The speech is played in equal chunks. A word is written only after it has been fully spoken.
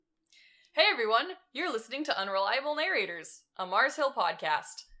Hey everyone, you're listening to Unreliable Narrators, a Mars Hill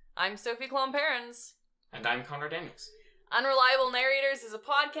podcast. I'm Sophie Klomparens. And I'm Connor Daniels. Unreliable Narrators is a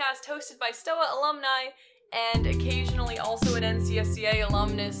podcast hosted by STOA alumni and occasionally also an NCSCA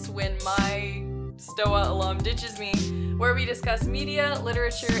alumnus when my STOA alum ditches me, where we discuss media,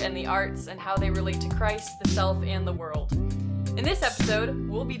 literature, and the arts and how they relate to Christ, the self, and the world. In this episode,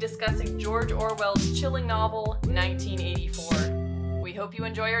 we'll be discussing George Orwell's chilling novel, 1984. We hope you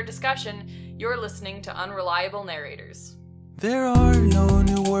enjoy our discussion. You're listening to Unreliable Narrators. There are no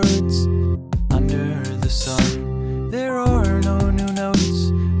new words under the sun. There are no new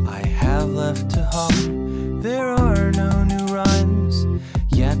notes I have left to hum. There are no new rhymes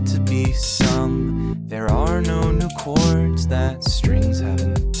yet to be sung. There are no new chords that strings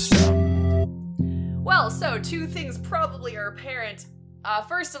haven't strummed. Well, so two things probably are apparent.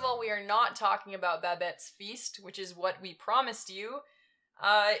 First of all, we are not talking about Babette's Feast, which is what we promised you.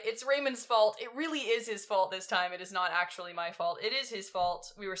 It's Raymond's fault. It really is his fault this time. It is not actually my fault. It is his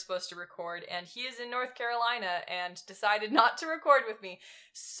fault. We were supposed to record, and he is in North Carolina and decided not to record with me.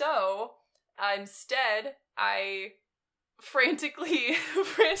 So, instead, I frantically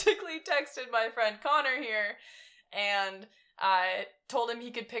texted my friend Connor here and told him he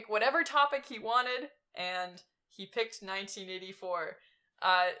could pick whatever topic he wanted, and he picked 1984.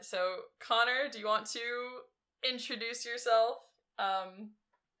 So, Connor, do you want to introduce yourself?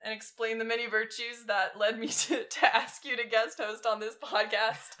 And explain the many virtues that led me to ask you to guest host on this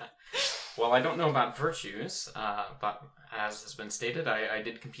podcast. Well, I don't know about virtues, but as has been stated, I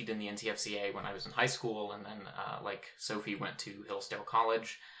did compete in the NCFCA when I was in high school, and then, like Sophie, went to Hillsdale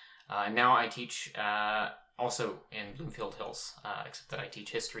College. And now I teach also in Bloomfield Hills, except that I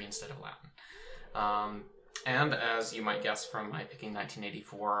teach history instead of Latin. And as you might guess from my picking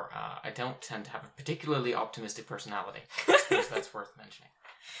 1984, I don't tend to have a particularly optimistic personality. I suppose that's worth mentioning.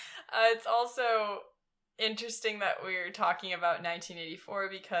 It's also interesting that we're talking about 1984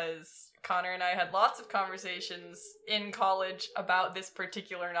 because Connor and I had lots of conversations in college about this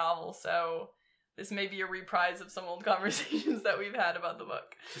particular novel, so this may be a reprise of some old conversations that we've had about the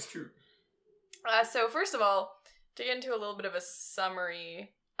book. It's true. So first of all, to get into a little bit of a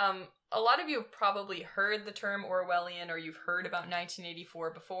summary, a lot of you have probably heard the term Orwellian or you've heard about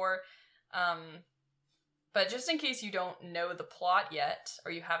 1984 before, but just in case you don't know the plot yet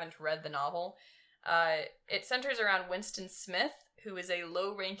or you haven't read the novel, it centers around Winston Smith, who is a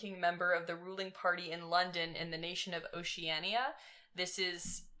low-ranking member of the ruling party in London in the nation of Oceania. This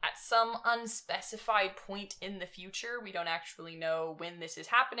is at some unspecified point in the future. We don't actually know when this is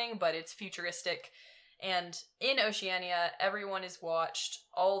happening, but it's futuristic. And in Oceania, everyone is watched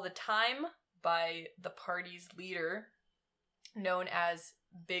all the time by the party's leader, known as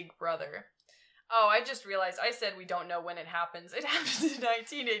Big Brother. Oh, I just realized I said we don't know when it happens. It happens in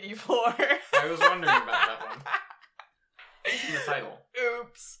 1984. I was wondering about that one. In the title.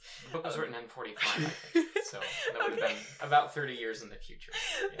 Oops. The book was written in 45, I think, so that would have been about 30 years in the future.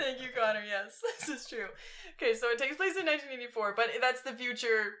 Yeah. Thank you, Connor. Yes, this is true. Okay, so it takes place in 1984, but that's the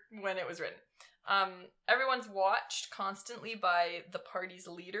future when it was written. Everyone's watched constantly by the party's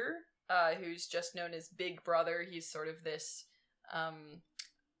leader, who's just known as Big Brother. He's sort of this,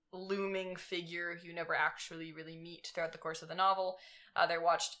 looming figure who you never actually really meet throughout the course of the novel. They're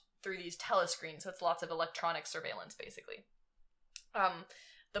watched through these telescreens, so it's lots of electronic surveillance, basically.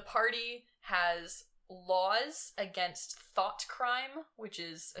 The party has laws against thought crime, which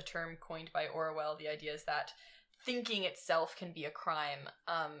is a term coined by Orwell. The idea is that thinking itself can be a crime,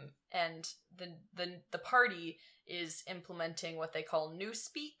 and the party is implementing what they call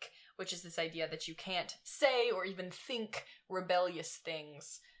newspeak, which is this idea that you can't say or even think rebellious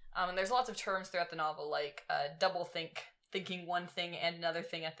things. And there's lots of terms throughout the novel, like doublethink, thinking one thing and another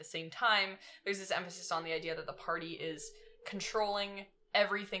thing at the same time. There's this emphasis on the idea that the party is controlling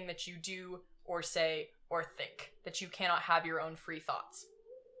everything that you do or say or think, that you cannot have your own free thoughts.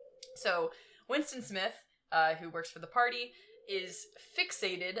 So Winston Smith, who works for the party, is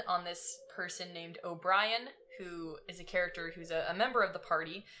fixated on this person named O'Brien, who is a character who's a member of the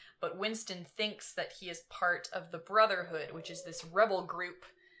party, but Winston thinks that he is part of the Brotherhood, which is this rebel group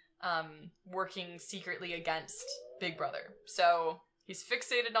working secretly against Big Brother. So he's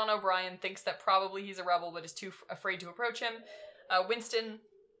fixated on O'Brien, thinks that probably he's a rebel, but is too afraid to approach him. Winston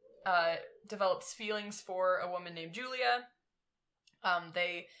develops feelings for a woman named Julia.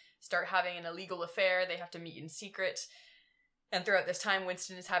 They start having an illegal affair. They have to meet in secret. And throughout this time,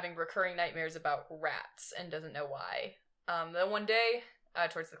 Winston is having recurring nightmares about rats and doesn't know why. Then one day,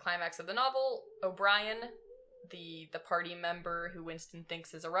 towards the climax of the novel, O'Brien the party member who Winston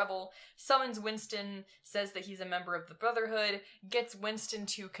thinks is a rebel, summons Winston, says that he's a member of the Brotherhood, gets Winston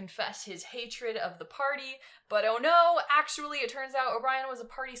to confess his hatred of the party, but oh no, actually it turns out O'Brien was a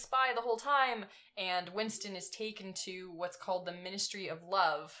party spy the whole time, and Winston is taken to what's called the Ministry of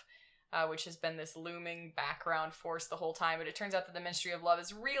Love, which has been this looming background force the whole time, but it turns out that the Ministry of Love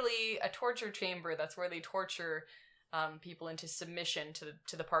is really a torture chamber. That's where they torture people into submission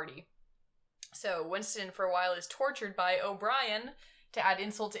to the party. So Winston, for a while, is tortured by O'Brien to add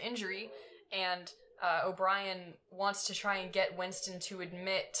insult to injury, and O'Brien wants to try and get Winston to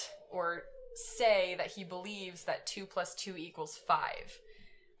admit or say that he believes that 2 + 2 = 5.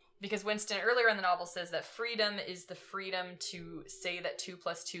 Because Winston, earlier in the novel, says that freedom is the freedom to say that 2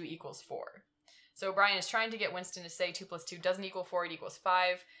 + 2 = 4. So O'Brien is trying to get Winston to say 2 + 2 doesn't equal 4, it equals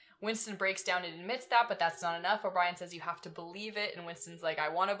 5. Winston breaks down and admits that, but that's not enough. O'Brien says you have to believe it, and Winston's like, I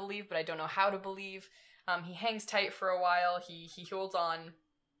want to believe, but I don't know how to believe. He hangs tight for a while, he holds on,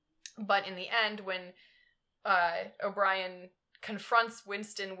 but in the end, when O'Brien confronts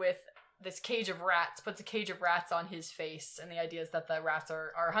Winston with this cage of rats, puts a cage of rats on his face, and the idea is that the rats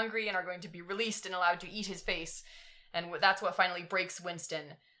are hungry and are going to be released and allowed to eat his face, and that's what finally breaks Winston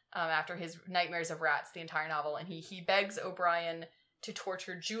after his nightmares of rats the entire novel, and he begs O'Brien to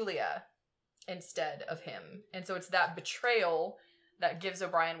torture Julia instead of him. And so it's that betrayal that gives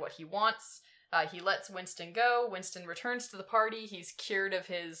O'Brien what he wants. He lets Winston go. Winston returns to the party. He's cured of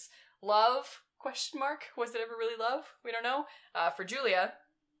his love, ? Was it ever really love? We don't know. For Julia.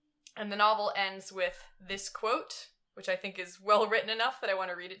 And the novel ends with this quote, which I think is well written enough that I want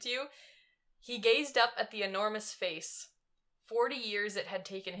to read it to you. He gazed up at the enormous face. 40 years it had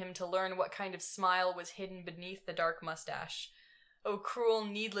taken him to learn what kind of smile was hidden beneath the dark mustache. O cruel,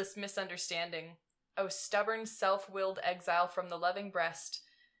 needless misunderstanding. O stubborn, self-willed exile from the loving breast.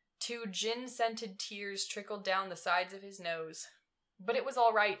 2 gin-scented tears trickled down the sides of his nose. But it was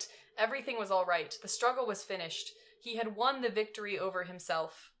all right. Everything was all right. The struggle was finished. He had won the victory over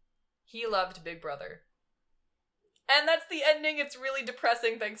himself. He loved Big Brother. And that's the ending. It's really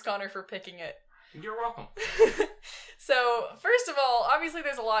depressing. Thanks, Connor, for picking it. You're welcome. So, first of all, obviously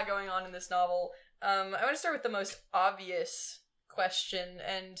there's a lot going on in this novel. I want to start with the most obvious question,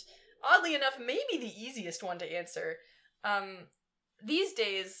 and oddly enough, maybe the easiest one to answer. These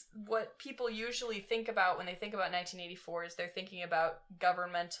days, what people usually think about when they think about 1984 is they're thinking about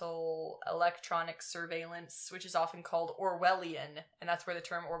governmental electronic surveillance, which is often called Orwellian, and that's where the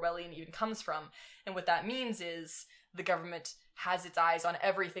term Orwellian even comes from. And what that means is the government has its eyes on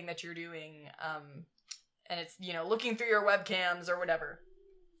everything that you're doing, and it's, looking through your webcams or whatever.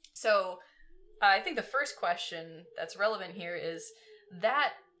 So, I think the first question that's relevant here is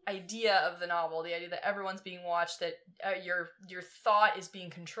that idea of the novel, the idea that everyone's being watched, that your thought is being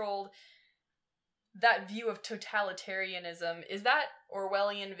controlled, that view of totalitarianism, is that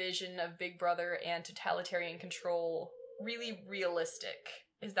Orwellian vision of Big Brother and totalitarian control really realistic?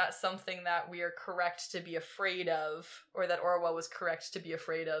 Is that something that we are correct to be afraid of, or that Orwell was correct to be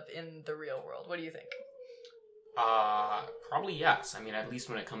afraid of in the real world? What do you think? Probably yes. I mean, at least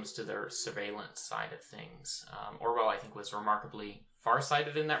when it comes to their surveillance side of things. Orwell, I think, was remarkably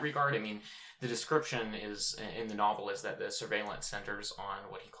far-sighted in that regard. I mean, the description is in the novel is that the surveillance centers on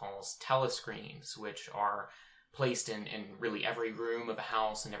what he calls telescreens, which are placed in really every room of a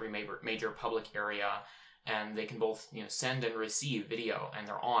house and every major public area, and they can both send and receive video, and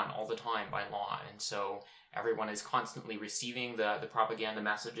they're on all the time by law. And so everyone is constantly receiving the propaganda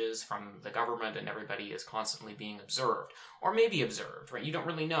messages from the government, and everybody is constantly being observed, or maybe observed, right? You don't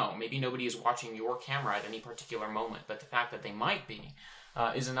really know. Maybe nobody is watching your camera at any particular moment, but the fact that they might be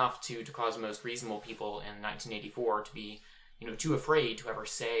is enough to cause most reasonable people in 1984 to be too afraid to ever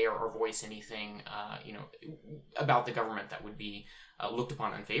say or voice anything about the government that would be looked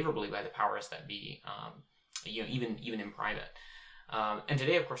upon unfavorably by the powers that be, even in private. And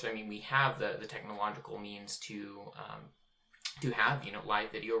today, of course, I mean, we have the technological means to have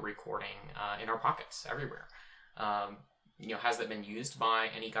live video recording in our pockets everywhere. Has that been used by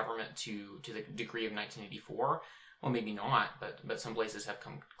any government to the degree of 1984? Well, maybe not, but some places have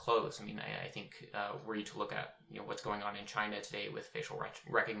come close. I mean, I think were you to look at what's going on in China today with facial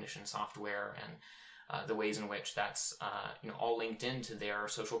recognition software and the ways in which that's all linked into their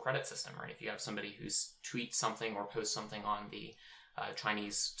social credit system, right? If you have somebody who tweets something or posts something on the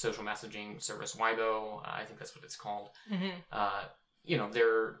Chinese social messaging service Weibo, I think that's what it's called. Mm-hmm.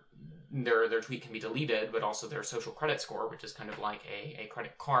 Their tweet can be deleted, but also their social credit score, which is kind of like a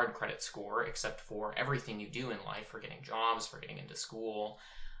credit card credit score, except for everything you do in life, for getting jobs, for getting into school,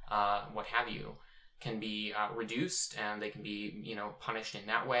 what have you, can be reduced, and they can be punished in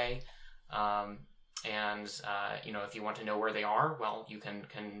that way. And if you want to know where they are, well, you can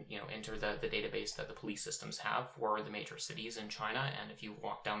enter the database that the police systems have for the major cities in China. And if you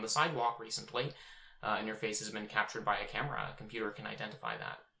walk down the sidewalk recently, and your face has been captured by a camera, a computer can identify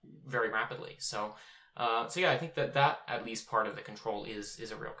that very rapidly. So yeah, I think that at least part of the control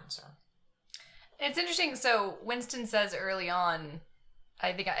is a real concern. It's interesting. So Winston says early on,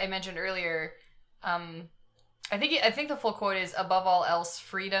 I think I mentioned earlier, I think the full quote is, above all else,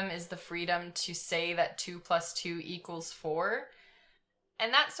 freedom is the freedom to say that 2 + 2 = 4.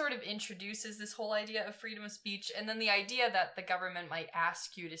 And that sort of introduces this whole idea of freedom of speech. And then the idea that the government might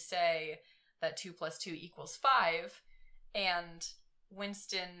ask you to say that 2 + 2 = 5. And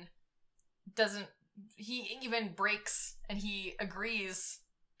Winston doesn't, he even breaks and he agrees,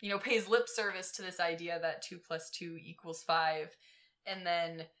 pays lip service to this idea that 2 + 2 = 5. And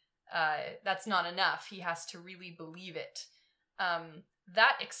then that's not enough. He has to really believe it.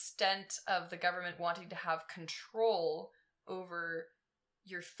 That extent of the government wanting to have control over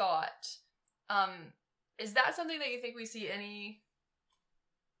your thought, is that something that you think we see any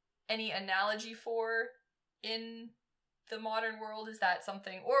analogy for in the modern world? Is that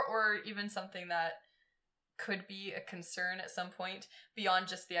something, or even something that could be a concern at some point beyond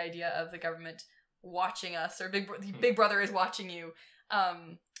just the idea of the government watching us, or Big Brother is watching you?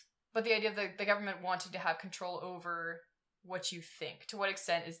 But the idea of the government wanting to have control over what you think. To what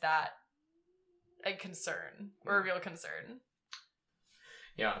extent is that a concern, or a real concern?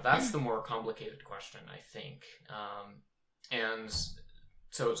 Yeah, that's the more complicated question, I think. And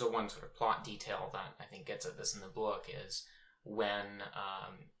so one sort of plot detail that I think gets at this in the book is when,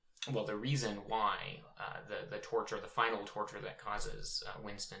 the reason why the torture, the final torture that causes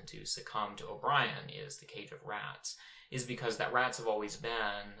Winston to succumb to O'Brien is the cage of rats, is because that rats have always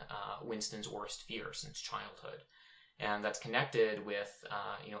been Winston's worst fear since childhood. And that's connected with,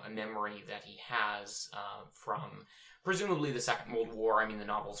 a memory that he has from presumably the Second World War. I mean, the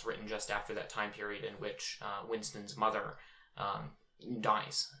novel's written just after that time period in which Winston's mother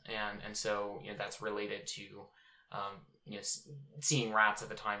dies. And so, that's related to, seeing rats at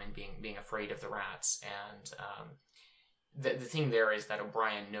the time and being afraid of the rats. And the thing there is that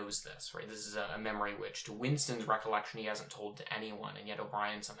O'Brien knows this, right? This is a memory which, to Winston's recollection, he hasn't told to anyone, and yet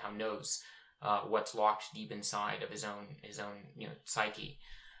O'Brien somehow knows what's locked deep inside of his own psyche.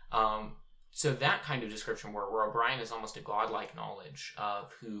 So that kind of description, where O'Brien is almost a godlike knowledge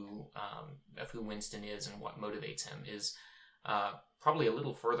of who Winston is and what motivates him, is probably a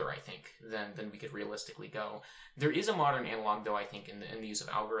little further, I think, than we could realistically go. There is a modern analog, though, I think, in the use of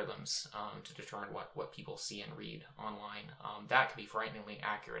algorithms to determine what people see and read online. That could be frighteningly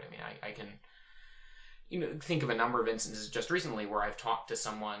accurate. I mean, I can think of a number of instances just recently where I've talked to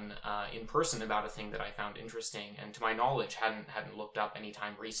someone in person about a thing that I found interesting, and to my knowledge hadn't looked up any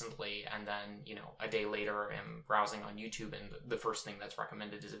time recently, and then a day later am browsing on YouTube, and the first thing that's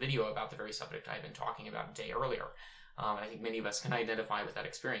recommended is a video about the very subject I've been talking about a day earlier. I think many of us can identify with that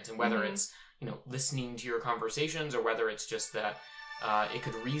experience, and whether it's listening to your conversations, or whether it's just that it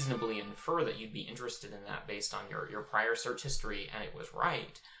could reasonably infer that you'd be interested in that based on your prior search history, and it was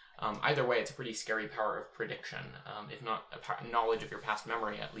right. Either way, it's a pretty scary power of prediction. If not a knowledge of your past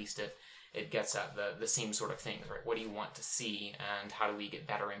memory, at least it gets at the same sort of things, right? What do you want to see, and how do we get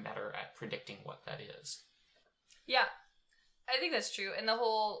better and better at predicting what that is? Yeah, I think that's true. And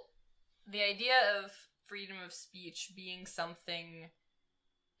the idea of freedom of speech being something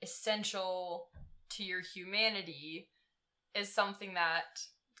essential to your humanity is something that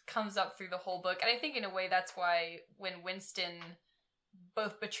comes up through the whole book. And I think in a way that's why when Winston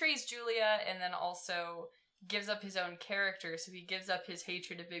both betrays Julia and then also gives up his own character, so he gives up his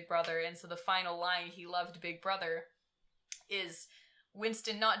hatred of Big Brother, and so the final line, he loved Big Brother, is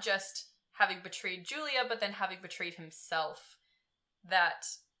Winston not just having betrayed Julia, but then having betrayed himself. That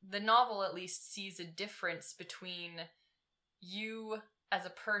the novel at least sees a difference between you as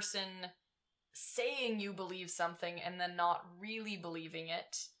a person saying you believe something and then not really believing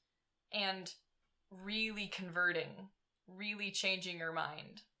it, and really converting, really changing your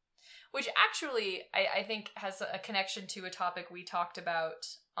mind. Which actually, I think, has a connection to a topic we talked about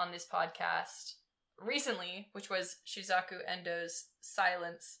on this podcast recently, which was Shusaku Endo's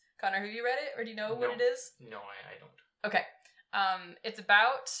Silence. Connor, have you read it, or do you know what it is? No, I don't. Okay. It's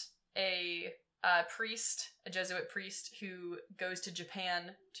about a priest, a Jesuit priest, who goes to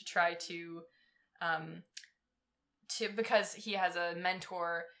Japan to try to because he has a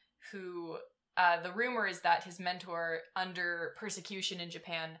mentor who, the rumor is that his mentor, under persecution in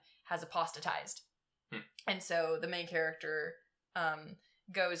Japan, has apostatized. And so the main character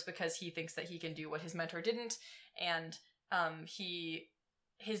goes because he thinks that he can do what his mentor didn't, and he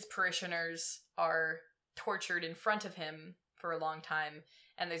his parishioners are tortured in front of him for a long time,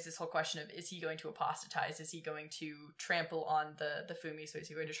 and there's this whole question of, is he going to apostatize? Is he going to trample on the Fumi? So is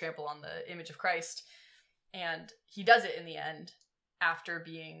he going to trample on the image of Christ? And he does it in the end, after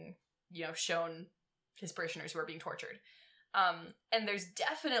being, shown his parishioners who are being tortured. And there's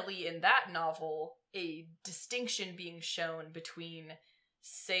definitely in that novel a distinction being shown between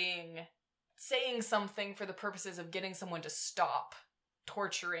saying something for the purposes of getting someone to stop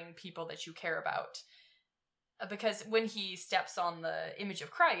torturing people that you care about. Because when he steps on the image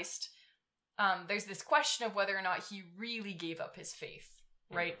of Christ, there's this question of whether or not he really gave up his faith,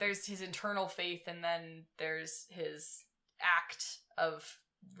 right? There's his internal faith, and then there's his act of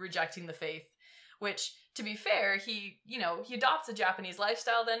rejecting the faith, which, to be fair, he adopts a Japanese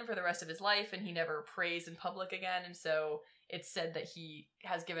lifestyle then for the rest of his life, and he never prays in public again, and so it's said that he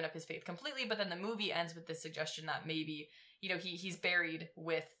has given up his faith completely, but then the movie ends with this suggestion that maybe, he's buried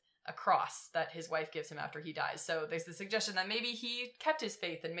with a cross that his wife gives him after he dies. So there's the suggestion that maybe he kept his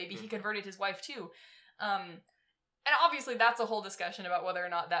faith, and maybe he converted his wife too. And obviously that's a whole discussion about whether or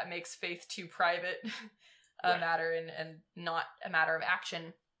not that makes faith too private a matter and not a matter of action.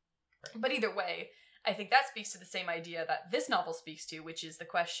 Right. But either way, I think that speaks to the same idea that this novel speaks to, which is the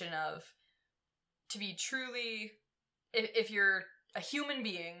question of, to be truly, if you're a human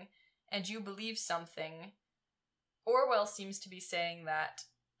being and you believe something, Orwell seems to be saying that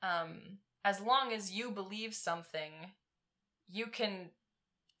as long as you believe something, you can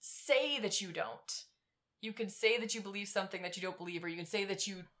say that you don't. You can say that you believe something that you don't believe, or you can say that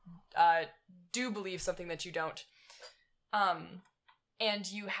you do believe something that you don't.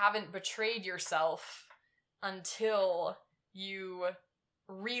 And you haven't betrayed yourself until you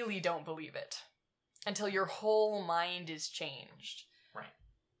really don't believe it. Until your whole mind is changed. Right.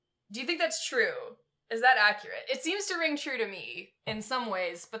 Do you think that's true? Is that accurate? It seems to ring true to me in some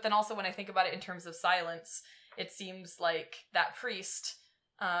ways, but then also when I think about it in terms of silence, it seems like that priest,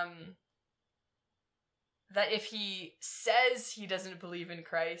 that if he says he doesn't believe in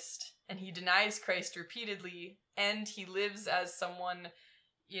Christ, and he denies Christ repeatedly, and he lives as someone,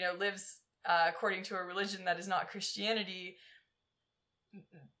 lives according to a religion that is not Christianity,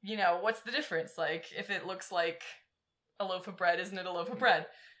 what's the difference? Like, if it looks like a loaf of bread, isn't it a loaf of bread?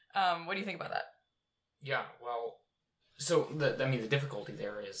 What do you think about that? Yeah, well, so the difficulty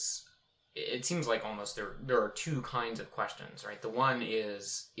there is, it seems like almost there are two kinds of questions, right? The one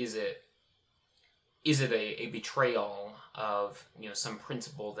is it a betrayal of, some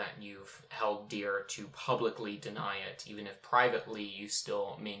principle that you've held dear to publicly deny it, even if privately you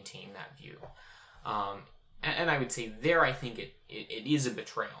still maintain that view? And I would say there, I think it is a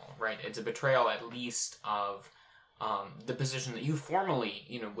betrayal, right? It's a betrayal at least of the position that you formally,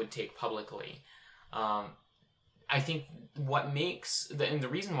 would take publicly. I think what makes the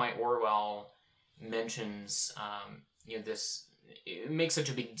reason why Orwell mentions this, it makes such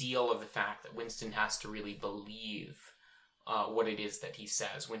a big deal of the fact that Winston has to really believe what it is that he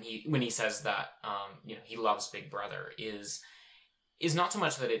says when he says that he loves Big Brother is not so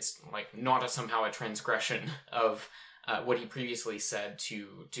much that it's like not somehow a transgression of what he previously said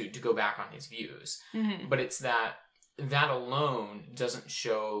to go back on his views, but it's that alone doesn't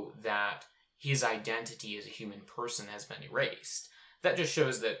show that his identity as a human person has been erased. That just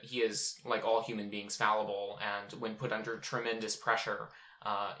shows that he is, like all human beings, fallible, and when put under tremendous pressure,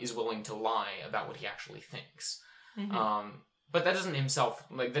 is willing to lie about what he actually thinks. But that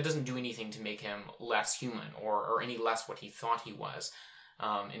doesn't do anything to make him less human or any less what he thought he was,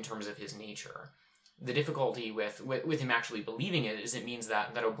 in terms of his nature. The difficulty with him actually believing it is it means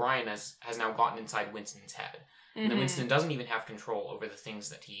that O'Brien has now gotten inside Winston's head. And that Winston doesn't even have control over the things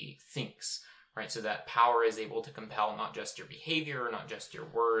that he thinks, right? So that power is able to compel not just your behavior, not just your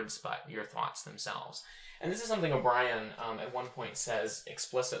words, but your thoughts themselves. And this is something O'Brien at one point says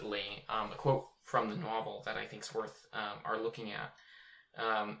explicitly, a quote from the novel that I think is worth our looking at.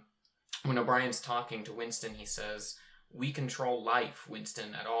 When O'Brien's talking to Winston, he says, "We control life,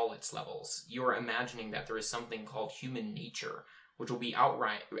 Winston, at all its levels. You are imagining that there is something called human nature, which will be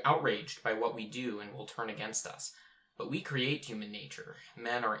outraged by what we do and will turn against us. But we create human nature.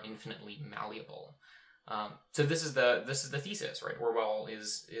 Men are infinitely malleable." So this is the thesis, right? Orwell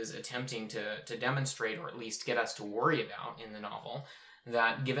is attempting to demonstrate, or at least get us to worry about in the novel,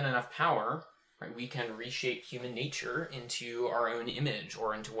 that given enough power, right, we can reshape human nature into our own image,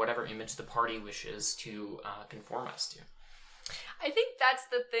 or into whatever image the party wishes to conform us to. I think that's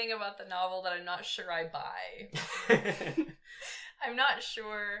the thing about the novel that I'm not sure I buy. I'm not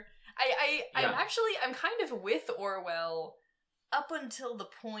sure. I'm kind of with Orwell up until the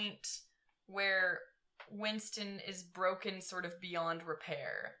point where Winston is broken sort of beyond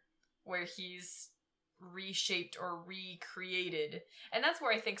repair, where he's reshaped or recreated. And that's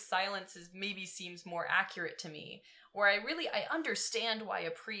where I think Silence maybe seems more accurate to me, where I understand why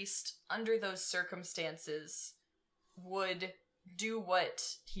a priest under those circumstances would do what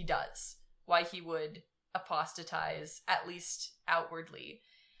he does, why he would apostatize, at least outwardly.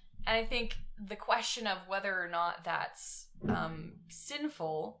 And I think the question of whether or not that's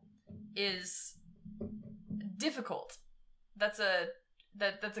sinful is difficult. That's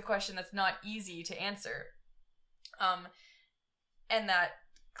a question that's not easy to answer. And that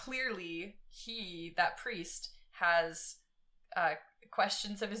clearly that priest, has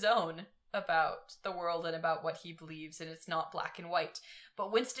questions of his own about the world and about what he believes, and it's not black and white.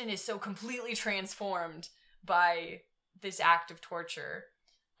 But Winston is so completely transformed by this act of torture.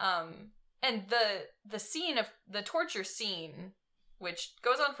 And the scene of the torture scene, which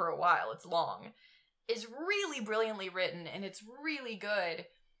goes on for a while, it's long, is really brilliantly written, and it's really good.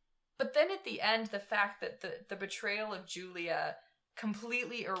 But then at the end, the fact that the betrayal of Julia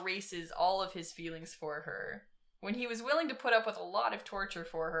completely erases all of his feelings for her, when he was willing to put up with a lot of torture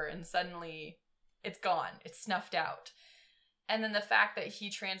for her, and suddenly it's gone, it's snuffed out. And then the fact that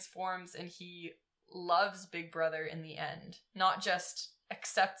he transforms and he loves Big Brother in the end, not just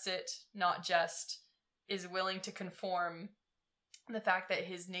accepts it, not just is willing to conform, the fact that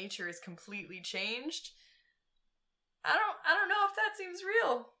his nature is completely changed, I don't know if that seems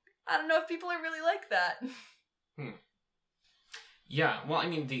real. I don't know if people are really like that. Yeah, well, I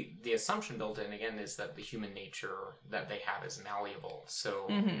mean, the assumption built in, again, is that the human nature that they have is malleable. So,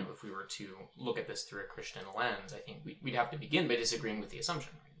 you know, if we were to look at this through a Christian lens, I think we'd have to begin by disagreeing with the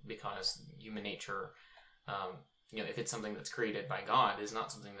assumption, because human nature, you know, if it's something that's created by God, is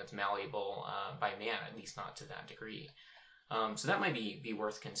not something that's malleable by man, at least not to that degree. So that might be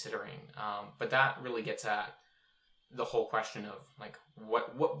worth considering. But that really gets at the whole question of, like,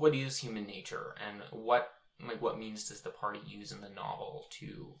 what is human nature, and what means does the party use in the novel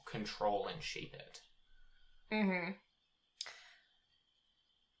to control and shape it? Mm-hmm.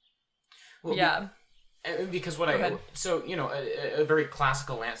 Well, yeah. Because so, you know, a very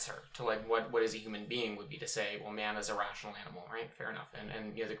classical answer to, like, what is a human being would be to say, well, man is a rational animal, right? Fair enough.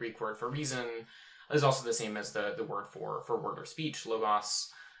 And you know, the Greek word for reason is also the same as the word for word or speech,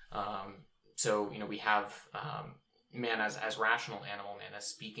 logos. So, you know, we have man as rational animal, man as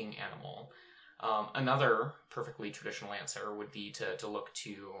speaking animal. Another perfectly traditional answer would be to look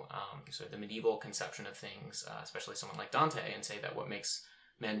to sort of the medieval conception of things, especially someone like Dante, and say that what makes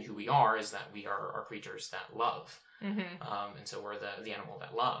men who we are is that we are creatures that love. And so we're the animal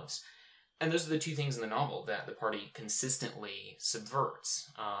that loves. And those are the two things in the novel that the party consistently subverts.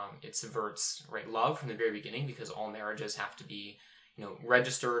 It subverts, right, love from the very beginning, because all marriages have to be, you know,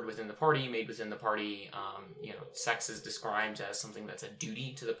 registered within the party, made within the party. You know, sex is described as something that's a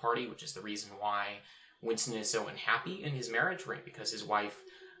duty to the party, which is the reason why Winston is so unhappy in his marriage, right? Because his wife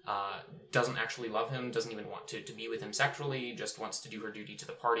doesn't actually love him, doesn't even want to be with him sexually, just wants to do her duty to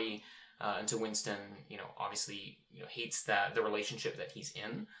the party. And so Winston, you know, obviously, you know, hates the relationship that he's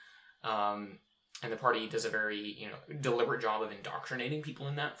in. And the party does a very, you know, deliberate job of indoctrinating people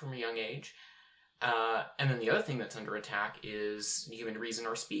in that from a young age. And then the other thing that's under attack is human reason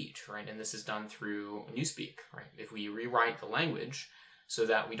or speech, right? And this is done through Newspeak, right? If we rewrite the language so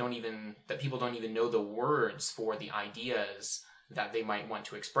that people don't even know the words for the ideas that they might want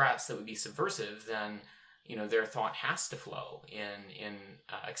to express that would be subversive, then, you know, their thought has to flow in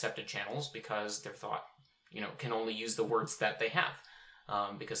accepted channels, because their thought, you know, can only use the words that they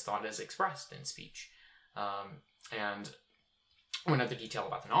have, because thought is expressed in speech. And one other detail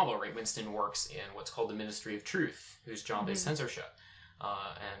about the novel, right? Winston works in what's called the Ministry of Truth, whose job is censorship.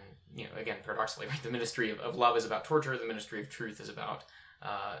 And, you know, again, paradoxically, right? The Ministry of Love is about torture. The Ministry of Truth is about,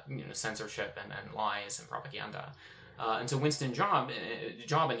 you know, censorship and lies and propaganda. And so Winston's job,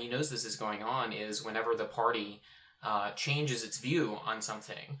 and he knows this is going on, is whenever the party changes its view on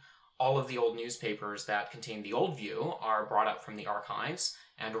something, all of the old newspapers that contain the old view are brought up from the archives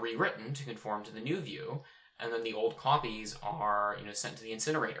and rewritten to conform to the new view. And then the old copies are, you know, sent to the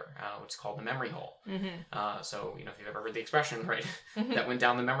incinerator, which is called the memory hole. So, you know, if you've ever heard the expression, right, that went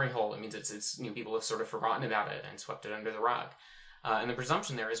down the memory hole, it means it's you know, people have sort of forgotten about it and swept it under the rug. And the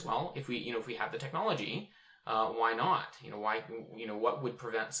presumption there is, well, if we have the technology, why not? You know, what would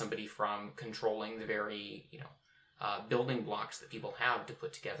prevent somebody from controlling the very, you know, building blocks that people have to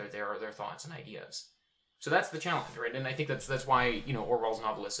put together their thoughts and ideas? So that's the challenge, right? And I think that's why, you know, Orwell's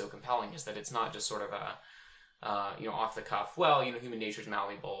novel is so compelling, is that it's not just sort of a you know, off the cuff, well, you know, human nature is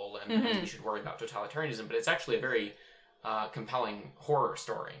malleable and we should worry about totalitarianism, but it's actually a very compelling horror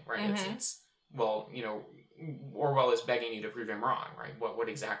story, right? It's well, Orwell is begging you to prove him wrong, right? What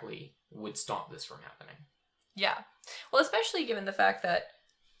exactly would stop this from happening? Yeah. Well, especially given the fact that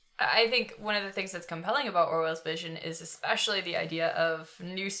I think one of the things that's compelling about Orwell's vision is especially the idea of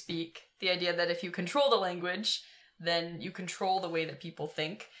newspeak, the idea that if you control the language, then you control the way that people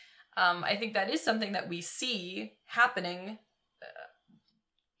think. I think that is something that we see happening,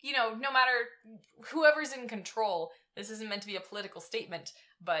 no matter whoever's in control. This isn't meant to be a political statement,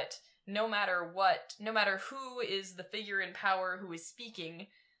 but no matter what, no matter who is the figure in power who is speaking,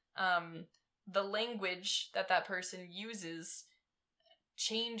 the language that person uses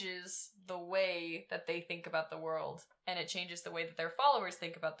changes the way that they think about the world, and it changes the way that their followers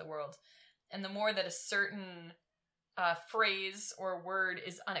think about the world. And the more that a certain phrase or word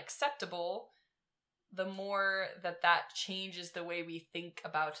is unacceptable, the more that changes the way we think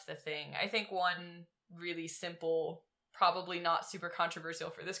about the thing. I think one really simple, probably not super controversial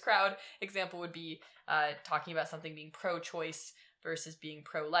for this crowd, example would be talking about something being pro-choice versus being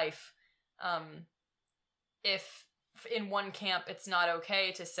pro-life. If in one camp it's not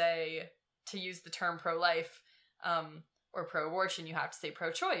okay to use the term pro-life or pro-abortion, you have to say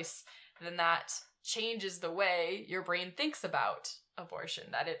pro-choice, then that changes the way your brain thinks about abortion,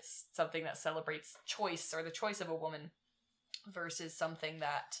 that it's something that celebrates choice or the choice of a woman versus something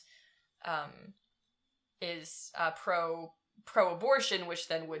that is pro-abortion, which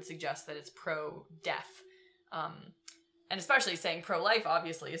then would suggest that it's pro-death. And especially saying pro-life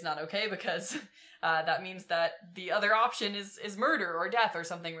obviously is not okay, because that means that the other option is murder or death or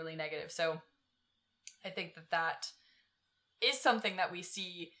something really negative. So I think that is something that we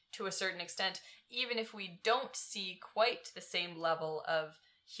see to a certain extent, even if we don't see quite the same level of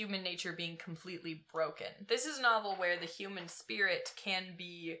human nature being completely broken. This is a novel where the human spirit can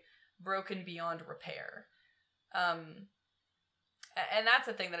be broken beyond repair. And that's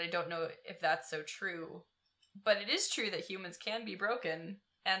a thing that I don't know if that's so true. But it is true that humans can be broken,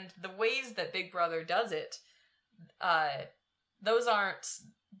 and the ways that Big Brother does it, those aren't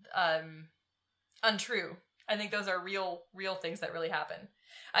untrue. I think those are real things that really happen.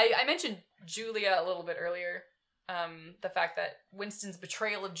 I mentioned Julia a little bit earlier. The fact that Winston's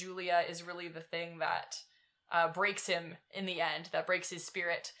betrayal of Julia is really the thing that breaks him in the end, that breaks his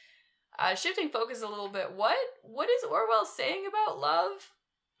spirit. Shifting focus a little bit, what is Orwell saying about love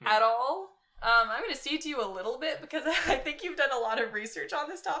at all? I'm going to cede to you a little bit because I think you've done a lot of research on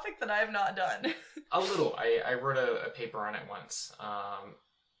this topic that I have not done. A little. I wrote a paper on it once.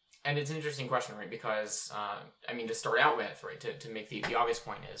 And it's an interesting question, right? Because, to start out with, right, to make the obvious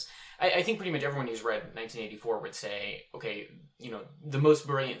point is, I think pretty much everyone who's read 1984 would say, okay, the most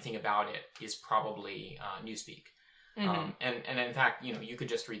brilliant thing about it is probably Newspeak. Mm-hmm. And in fact, you could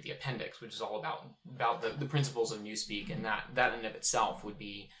just read the appendix, which is all about the principles of Newspeak, and that in and of itself would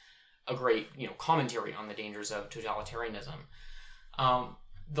be a great, commentary on the dangers of totalitarianism.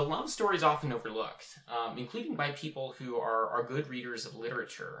 The love story is often overlooked, including by people who are good readers of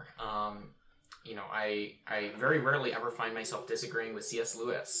literature. I very rarely ever find myself disagreeing with C.S.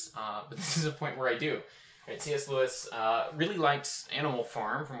 Lewis, but this is a point where I do. Right, C.S. Lewis really liked Animal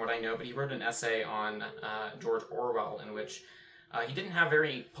Farm, from what I know, but he wrote an essay on George Orwell in which he didn't have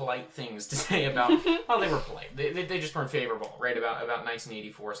very polite things to say about... well, they were polite. They just weren't favorable, right, about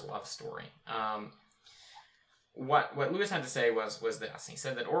 1984's love story. What Lewis had to say was this. He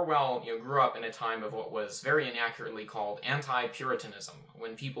said that Orwell grew up in a time of what was very inaccurately called anti-Puritanism,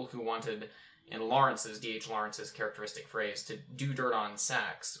 when people who wanted, in D.H. Lawrence's characteristic phrase, to do dirt on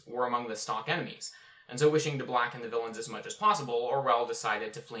sex, were among the stock enemies. And so, wishing to blacken the villains as much as possible, Orwell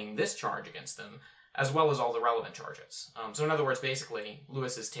decided to fling this charge against them, as well as all the relevant charges. So in other words, basically,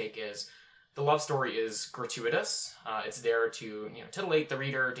 Lewis's take is the love story is gratuitous. It's there to titillate the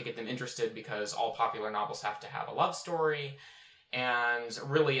reader, to get them interested, because all popular novels have to have a love story. And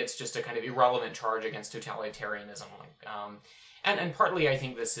really, it's just a kind of irrelevant charge against totalitarianism. And partly, I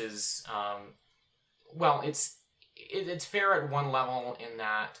think this is, it's fair at one level in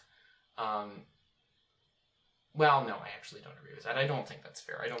that... Well, no, I actually don't agree with that. I don't think that's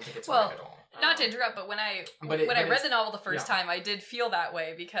fair. I don't think it's right at all. Not to interrupt, but when I read the novel the first time, I did feel that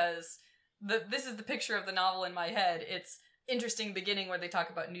way, because this is the picture of the novel in my head. It's interesting beginning where they talk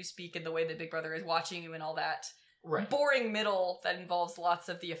about Newspeak and the way that Big Brother is watching you and all that. Right. Boring middle that involves lots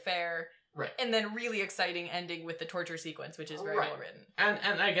of the affair. Right. And then really exciting ending with the torture sequence, which is very well written.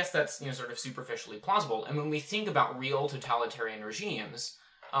 And I guess that's sort of superficially plausible. And when we think about real totalitarian regimes...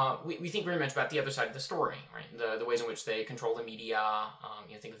 we think very much about the other side of the story, right? The ways in which they control the media.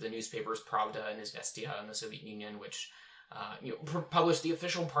 Think of the newspapers Pravda and Izvestia in the Soviet Union, which publish the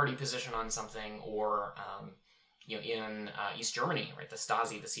official party position on something, or in East Germany, right, the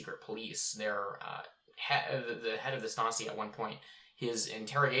Stasi, the secret police, their the head of the Stasi at one point, his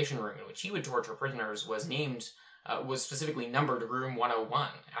interrogation room in which he would torture prisoners was named, was specifically numbered Room 101,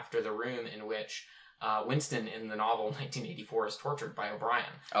 after the room in which Winston in the novel 1984 is tortured by O'Brien.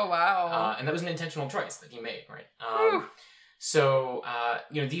 Oh, wow. And that was an intentional choice that he made, right? So,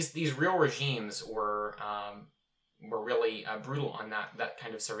 these real regimes were really brutal on that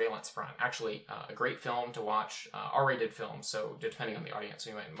kind of surveillance front. Actually, a great film to watch, R-rated film, so depending on the audience,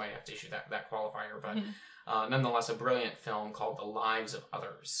 we might have to issue that qualifier, but nonetheless, a brilliant film called The Lives of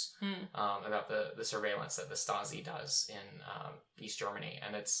Others, about the surveillance that the Stasi does in East Germany,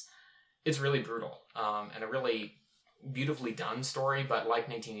 and it's really brutal, and a really beautifully done story, but like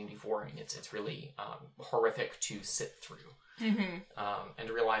 1984, I mean, it's really horrific to sit through, and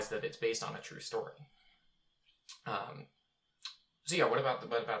to realize that it's based on a true story. So yeah, what about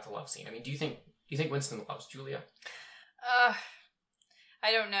the love scene? I mean, do you think Winston loves Julia?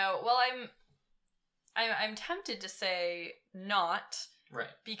 I don't know. Well, I'm tempted to say not, right?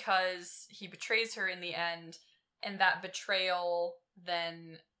 Because he betrays her in the end, and that betrayal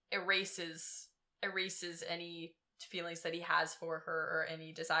then erases any feelings that he has for her or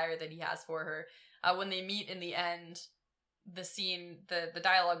any desire that he has for her. When they meet in the end, the scene, the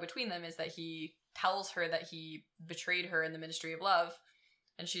dialogue between them is that he tells her that he betrayed her in the Ministry of Love,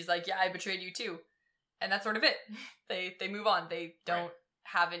 and she's like, yeah, I betrayed you too. And that's sort of it. They move on. They don't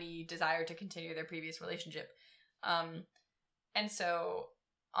have any desire to continue their previous relationship. And so,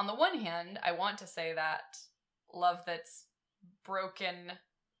 on the one hand, I want to say that love that's broken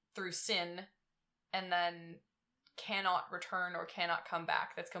through sin and then cannot return or cannot come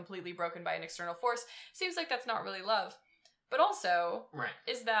back, that's completely broken by an external force, seems like that's not really love. But also,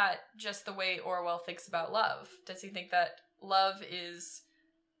 is that just the way Orwell thinks about love? Does he think that love is...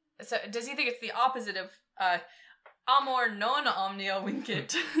 So, does he think it's the opposite of amor non omnia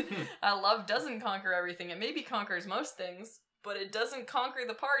vincit? Love doesn't conquer everything. It maybe conquers most things, but it doesn't conquer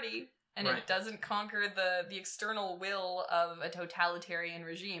the party, and it doesn't conquer the external will of a totalitarian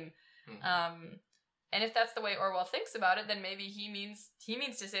regime. And if that's the way Orwell thinks about it, then maybe he means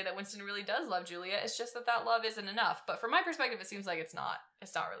to say that Winston really does love Julia. It's just that love isn't enough. But from my perspective, it seems like it's not.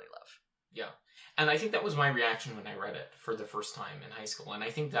 It's not really love. Yeah. And I think that was my reaction when I read it for the first time in high school. And I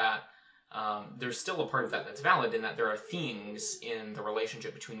think that there's still a part of that that's valid, in that there are things in the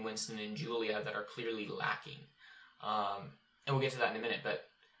relationship between Winston and Julia that are clearly lacking. And we'll get to that in a minute, but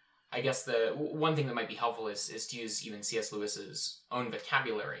I guess the one thing that might be helpful is to use even C.S. Lewis's own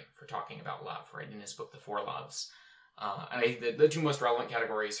vocabulary for talking about love, right, in his book, The Four Loves. And I think the two most relevant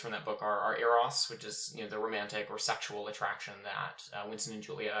categories from that book are eros, which is the romantic or sexual attraction that Winston and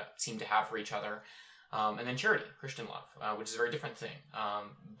Julia seem to have for each other, and then charity, Christian love, which is a very different thing,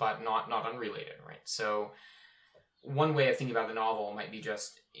 but not unrelated, right? So one way of thinking about the novel might be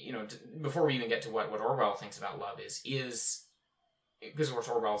just, before we even get to what Orwell thinks about love is because of course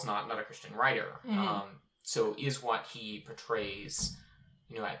Orwell's not a Christian writer, so is what he portrays,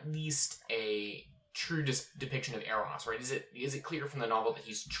 at least a true depiction of eros, right? Is it clear from the novel that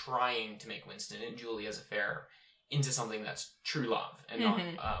he's trying to make Winston and Julia's affair into something that's true love and not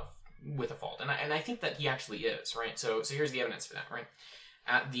with a fault? And I think that he actually is, right? So here's the evidence for that, right?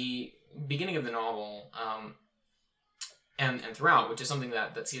 At the beginning of the novel, and throughout, which is something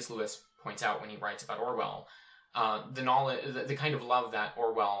that C.S. Lewis points out when he writes about Orwell, the kind of love that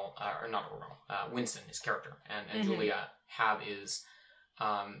Winston, his character, and Julia have is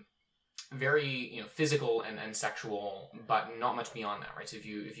very very physical and sexual, but not much beyond that, right? So if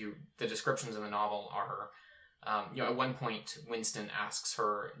you the descriptions in the novel are at one point Winston asks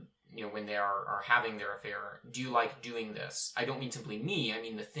her, when they are having their affair, do you like doing this? I don't mean simply me, I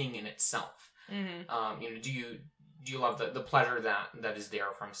mean the thing in itself. Do you love the pleasure that is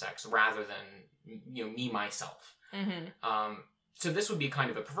there from sex rather than me myself? So this would be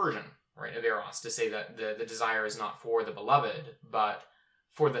kind of a perversion, right, of eros, to say that the desire is not for the beloved, but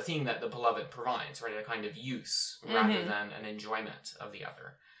for the thing that the beloved provides, right, a kind of use rather than an enjoyment of the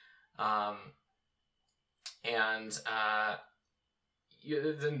other.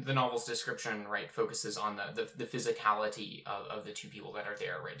 The novel's description, right, focuses on the physicality of the two people that are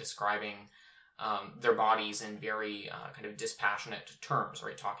there, right, describing their bodies in very kind of dispassionate terms,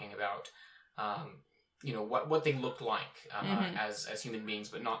 right, talking about what they look like as human beings,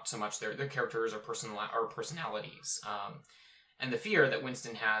 but not so much their characters or personalities. And the fear that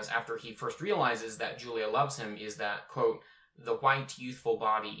Winston has after he first realizes that Julia loves him is that, quote, the white youthful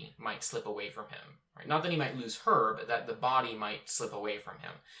body might slip away from him. Right? Not that he might lose her, but that the body might slip away from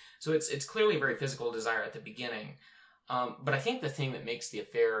him. So it's clearly a very physical desire at the beginning. But I think the thing that makes the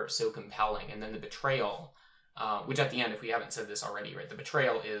affair so compelling, and then the betrayal, which at the end, if we haven't said this already, right, the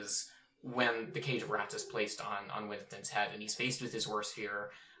betrayal is when the cage of rats is placed on Winston's head and he's faced with his worst fear.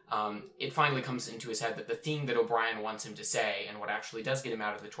 It finally comes into his head that the thing that O'Brien wants him to say, and what actually does get him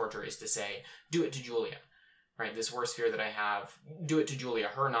out of the torture, is to say, do it to Julia, right? This worst fear that I have, do it to Julia,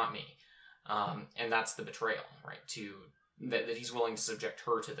 her, not me. And that's the betrayal, right? That he's willing to subject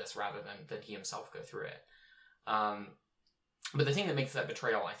her to this rather than he himself go through it. But the thing that makes that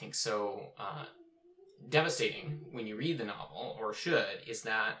betrayal, I think, so devastating when you read the novel, or should, is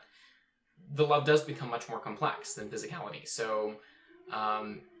that the love does become much more complex than physicality. So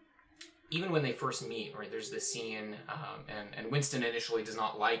even when they first meet, right, there's this scene, and Winston initially does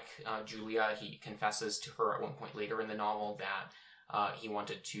not like Julia. He confesses to her at one point later in the novel that he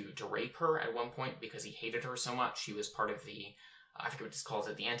wanted to rape her at one point because he hated her so much. She was part of the, I forget what it's called,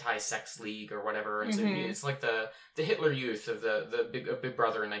 the Anti-Sex League or whatever. And so it's like the Hitler Youth of the Big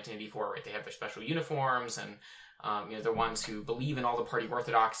Brother in 1984, right? They have their special uniforms, and they're ones who believe in all the party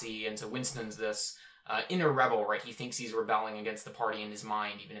orthodoxy. And so Winston's this inner rebel, right? He thinks he's rebelling against the party in his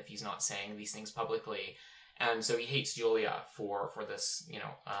mind, even if he's not saying these things publicly. And so he hates Julia for this,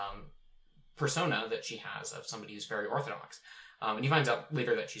 persona that she has of somebody who's very orthodox. And he finds out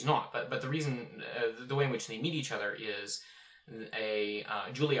later that she's not. But the reason, the way in which they meet each other is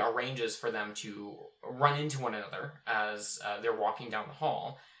Julia arranges for them to run into one another as they're walking down the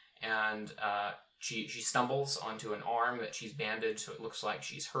hall, and she stumbles onto an arm that she's bandaged, so it looks like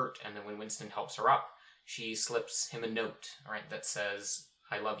she's hurt. And then when Winston helps her up, she slips him a note, right, that says,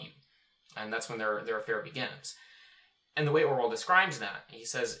 "I love you," and that's when their affair begins. And the way Orwell describes that, he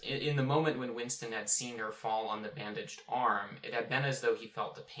says, in the moment when Winston had seen her fall on the bandaged arm, it had been as though he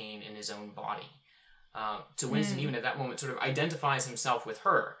felt the pain in his own body. So Winston, even at that moment, sort of identifies himself with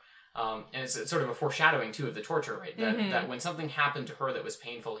her. And it's sort of a foreshadowing, too, of the torture, right? That when something happened to her that was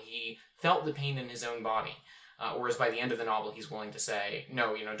painful, he felt the pain in his own body. Whereas by the end of the novel, he's willing to say,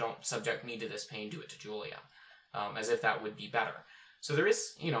 no, don't subject me to this pain, do it to Julia. As if that would be better. So there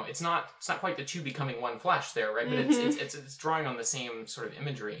is, it's not quite the two becoming one flesh there, right? But it's drawing on the same sort of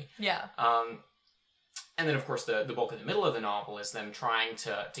imagery. Yeah. And then, of course, the bulk of the middle of the novel is them trying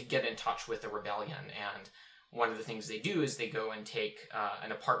to get in touch with the rebellion. And one of the things they do is they go and take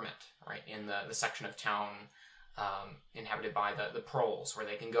an apartment, right, in the section of town inhabited by the Proles, where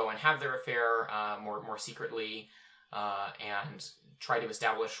they can go and have their affair more secretly and try to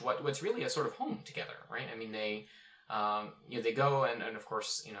establish what's really a sort of home together, right? I mean, they go and of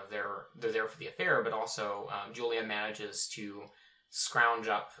course, they're there for the affair, but also Julia manages to scrounge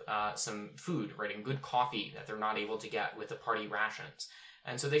up some food, right, and good coffee that they're not able to get with the party rations.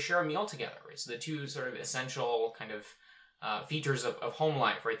 And so they share a meal together, right? So the two sort of essential kind of features of home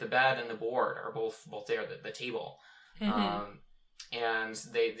life, right? The bed and the board are both there, the table. And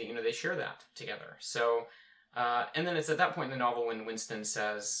they share that together. So, and then it's at that point in the novel when Winston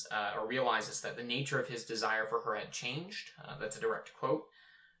says, or realizes that the nature of his desire for her had changed. That's a direct quote.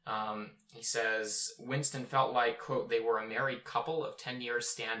 He says, Winston felt like, quote, they were a married couple of 10 years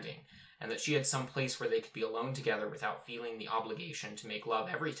standing, and that she had some place where they could be alone together without feeling the obligation to make love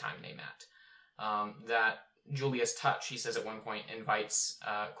every time they met. That Julia's touch, he says at one point, invites,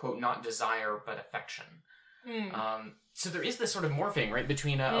 quote, not desire, but affection. So there is this sort of morphing, right,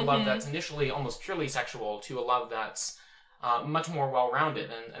 between a love that's initially almost purely sexual to a love that's much more well-rounded,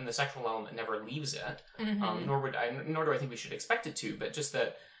 and the sexual element never leaves it. Nor do I think we should expect it to, but just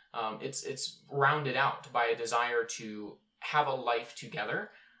that it's rounded out by a desire to have a life together,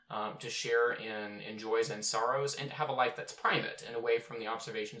 to share in joys and sorrows, and to have a life that's private and away from the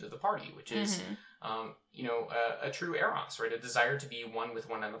observations of the party, which is, a true eros, right? A desire to be one with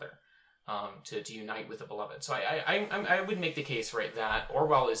one another, to unite with the beloved. So I would make the case, right, that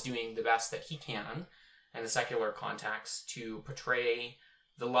Orwell is doing the best that he can in the secular context to portray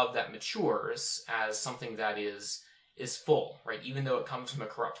the love that matures as something that is full, right? Even though it comes from a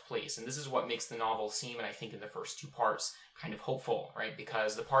corrupt place. And this is what makes the novel seem, and I think in the first two parts, kind of hopeful, right?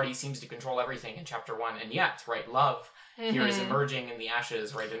 Because the party seems to control everything in chapter 1, and yet, right, love here is emerging in the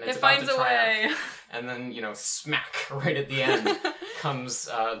ashes, right? And it's about to triumph. And then, smack, right at the end comes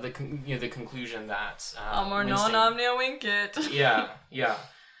the conclusion that Amor non omnia vincit. Yeah.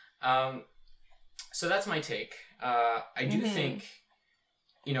 So that's my take. I do think,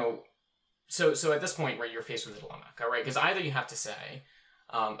 so at this point, right, you're faced with a dilemma, right? Because either you have to say,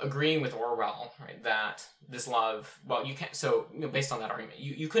 agreeing with Orwell, right, that this love, well, you can't, so, based on that argument,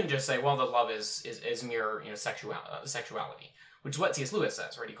 you couldn't just say, well, the love is mere, sexuality, which is what C.S. Lewis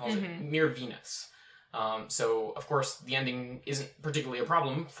says, right? He calls it mere Venus. So, of course, the ending isn't particularly a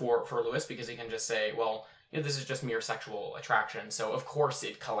problem for Lewis, because he can just say, well, this is just mere sexual attraction, so of course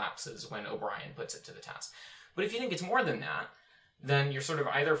it collapses when O'Brien puts it to the test. But if you think it's more than that, then you're sort of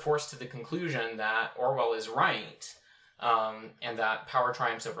either forced to the conclusion that Orwell is right, and that power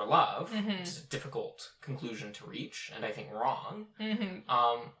triumphs over love, which is a difficult conclusion to reach, and I think wrong.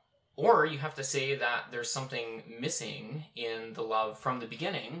 Or you have to say that there's something missing in the love from the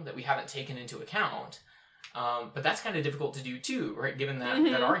beginning that we haven't taken into account. But that's kind of difficult to do too, right? Given that,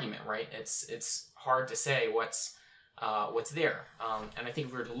 that argument, right? It's hard to say what's there. And I think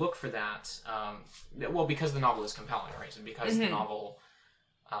if we were to look for that, well, because the novel is compelling, right? So because the novel,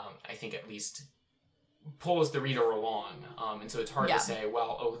 I think at least pulls the reader along. And so it's hard to say,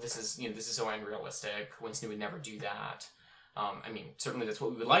 well, oh, this is so unrealistic. Winston would never do that. I mean, certainly that's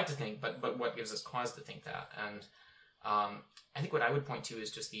what we would like to think, but what gives us cause to think that? And I think what I would point to is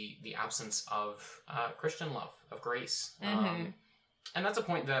just the absence of Christian love, of grace. And that's a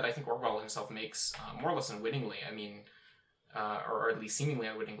point that I think Orwell himself makes more or less unwittingly. I mean, or at least seemingly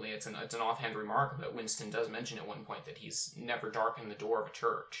unwittingly. It's an offhand remark, but Winston does mention at one point that he's never darkened the door of a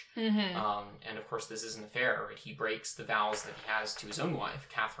church. And of course, this isn't fair. Right? He breaks the vows that he has to his own wife,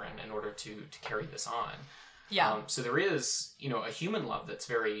 Catherine, in order to carry this on. So there is, a human love that's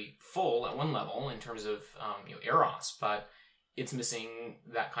very full at one level in terms of, eros, but it's missing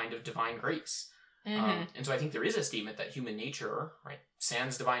that kind of divine grace. And so I think there is a statement that human nature, right,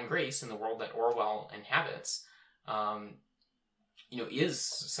 sans divine grace in the world that Orwell inhabits, is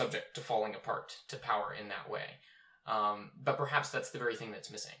subject to falling apart to power in that way. But perhaps that's the very thing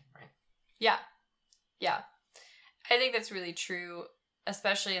that's missing, right? Yeah. I think that's really true,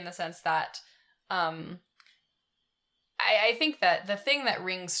 especially in the sense that, I think that the thing that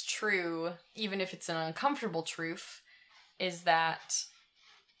rings true, even if it's an uncomfortable truth, is that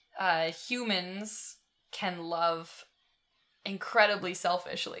humans can love incredibly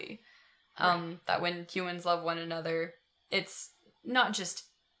selfishly. That when humans love one another, it's not just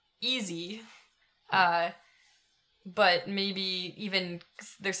easy, but maybe even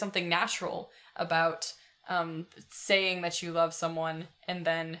there's something natural about saying that you love someone and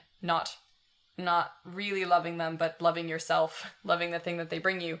then not really loving them, but loving yourself, loving the thing that they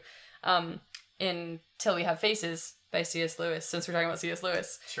bring you. In Till We Have Faces by C.S. Lewis, since we're talking about C.S.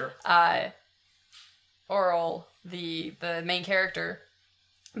 Lewis. Sure. Orwell, the main character,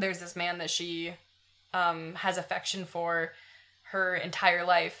 there's this man that she has affection for her entire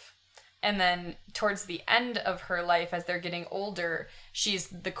life. And then towards the end of her life, as they're getting older, she's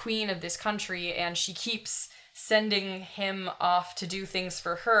the queen of this country, and she keeps sending him off to do things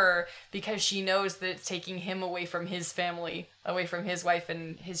for her because she knows that it's taking him away from his family, away from his wife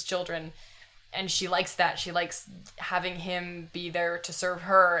and his children. And she likes that. She likes having him be there to serve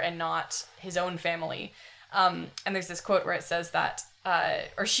her and not his own family. And there's this quote where it says that,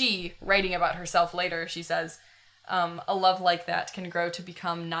 or she, writing about herself later, she says, a love like that can grow to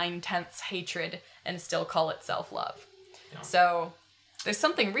become 9/10 hatred and still call itself love. Yeah. So there's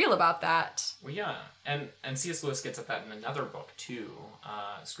something real about that. Well, yeah. And C.S. Lewis gets at that in another book, too,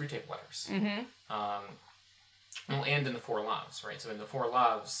 Screwtape Letters. And in The Four Loves, right? So in The Four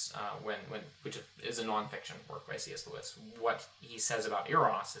Loves, which is a nonfiction work by C.S. Lewis, what he says about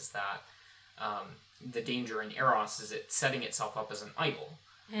Eros is that the danger in Eros is it setting itself up as an idol,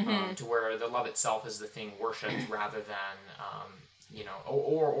 to where the love itself is the thing worshipped rather than,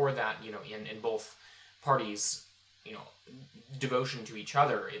 or that, in both parties, devotion to each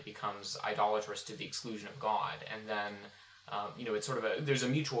other, it becomes idolatrous to the exclusion of God. And then, it's sort of there's a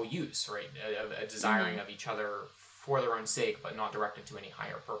mutual use, right? A desiring of each other for their own sake, but not directed to any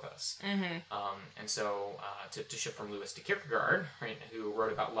higher purpose. And so, to shift from Lewis to Kierkegaard, right, who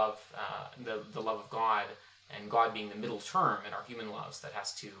wrote about love, the love of God, and God being the middle term in our human loves that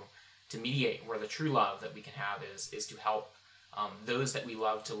has to mediate, where the true love that we can have is to help those that we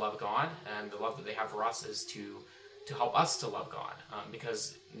love to love God, and the love that they have for us is to help us to love God,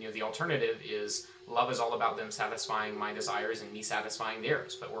 because the alternative is love is all about them satisfying my desires and me satisfying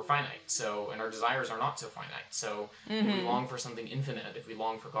theirs, but we're finite, and our desires are not so finite. So if we long for something infinite, if we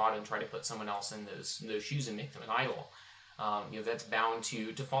long for God and try to put someone else in those shoes and make them an idol, that's bound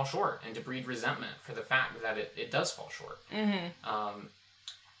to fall short and to breed resentment for the fact that it does fall short.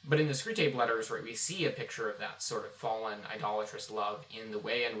 But in the Screwtape Letters, right, we see a picture of that sort of fallen idolatrous love in the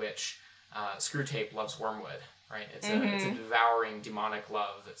way in which Screwtape loves Wormwood. Right, it's a devouring demonic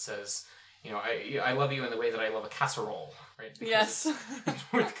love that says, I love you in the way that I love a casserole, right? Because yes,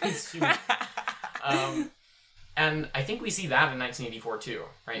 it's worth consuming. And I think we see that in 1984 too,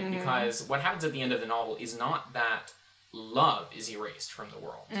 right? Because what happens at the end of the novel is not that love is erased from the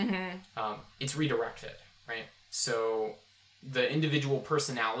world; it's redirected, right? So the individual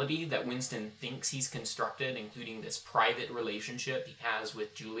personality that Winston thinks he's constructed, including this private relationship he has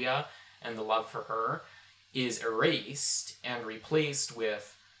with Julia and the love for her, is erased and replaced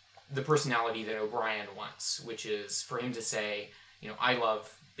with the personality that O'Brien wants, which is for him to say, I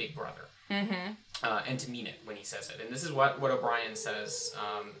love Big Brother. And to mean it when he says it. And this is what O'Brien says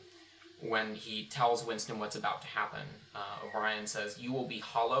when he tells Winston what's about to happen. O'Brien says, "You will be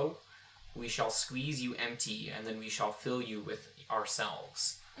hollow, we shall squeeze you empty, and then we shall fill you with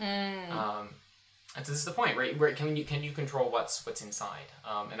ourselves." And so this is the point, right? Where can you control what's inside?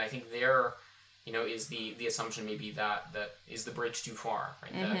 And I think there, is the assumption maybe that is the bridge too far,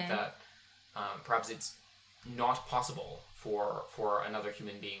 right? That perhaps it's not possible for another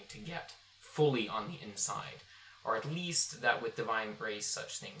human being to get fully on the inside, or at least that with divine grace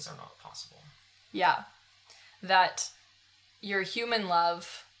such things are not possible. Yeah. That your human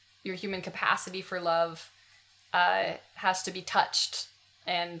love, your human capacity for love has to be touched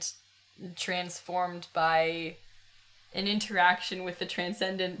and transformed by an interaction with the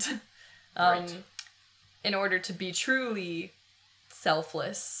transcendent Right. in order to be truly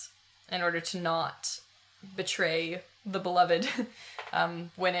selfless, in order to not betray the beloved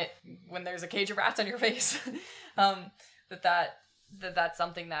when there's a cage of rats on your face. That's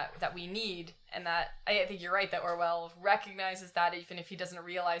something that we need, and that I think you're right that Orwell recognizes that even if he doesn't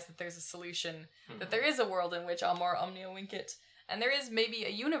realize that there's a solution, that there is a world in which Amor Omnio Vincit, and there is maybe a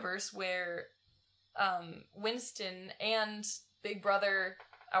universe where Winston and Big Brother,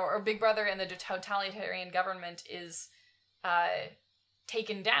 or Big Brother and the totalitarian government is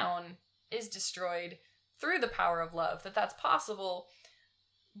taken down, is destroyed through the power of love, that's possible.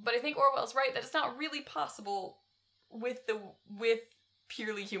 But I think Orwell's right that it's not really possible with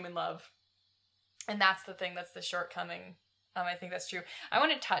purely human love. And that's the thing, that's the shortcoming. I think that's true. I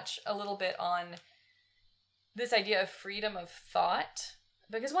want to touch a little bit on this idea of freedom of thought,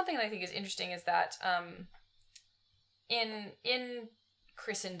 because one thing that I think is interesting is that in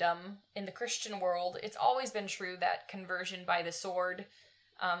Christendom, in the Christian world, it's always been true that conversion by the sword,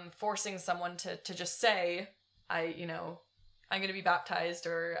 forcing someone to just say, I'm going to be baptized,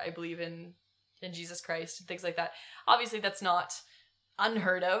 or I believe in Jesus Christ, and things like that. Obviously, that's not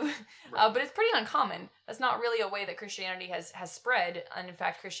unheard of, Right. but it's pretty uncommon. That's not really a way that Christianity has spread, and in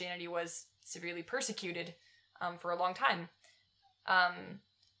fact, Christianity was severely persecuted for a long time.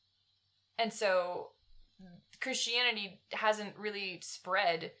 And so Christianity hasn't really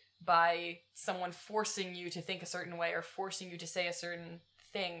spread by someone forcing you to think a certain way or forcing you to say a certain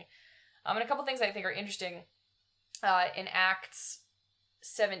thing. And a couple things I think are interesting. In Acts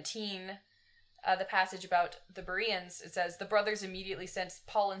 17, the passage about the Bereans, it says, "The brothers immediately sent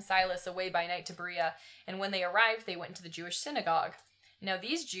Paul and Silas away by night to Berea, and when they arrived, they went into the Jewish synagogue. Now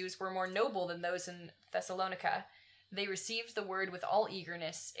these Jews were more noble than those in Thessalonica. They received the word with all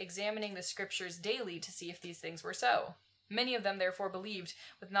eagerness, examining the scriptures daily to see if these things were so. Many of them therefore believed,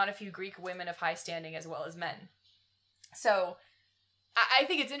 with not a few Greek women of high standing as well as men." So, I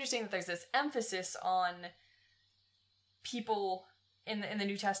think it's interesting that there's this emphasis on people in the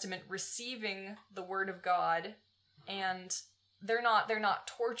New Testament receiving the word of God, and they're not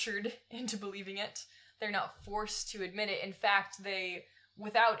tortured into believing it. They're not forced to admit it. In fact, they,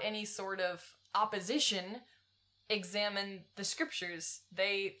 without any sort of opposition, examine the scriptures.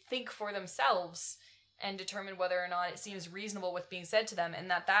 They think for themselves and determine whether or not it seems reasonable what's being said to them, and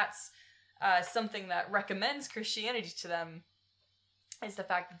that's something that recommends Christianity to them, is the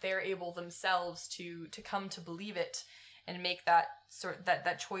fact that they're able themselves to come to believe it and make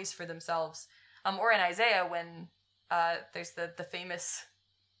that choice for themselves. Or in Isaiah, when there's the famous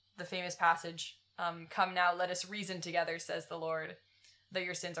passage, "Come now, let us reason together, says the Lord. Though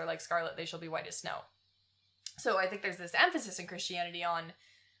your sins are like scarlet, they shall be white as snow." So I think there's this emphasis in Christianity on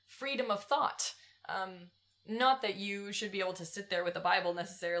freedom of thought. Not that you should be able to sit there with the Bible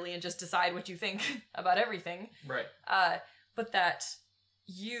necessarily and just decide what you think about everything. Right. But that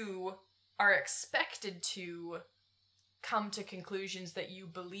you are expected to come to conclusions that you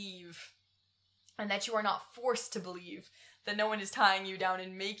believe, and that you are not forced to believe, that no one is tying you down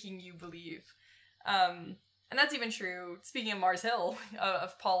and making you believe. And that's even true, speaking of Mars Hill,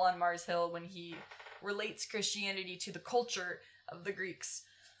 of Paul on Mars Hill, when he relates Christianity to the culture of the Greeks.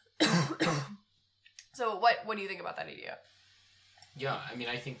 So what do you think about that idea? Yeah, I mean,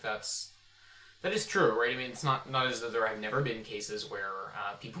 I think that is true, right? I mean, it's not as though there have never been cases where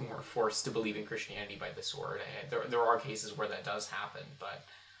people were forced to believe in Christianity by the sword. There are cases where that does happen, but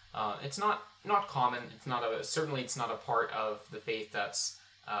it's not common. Certainly it's not a part of the faith that's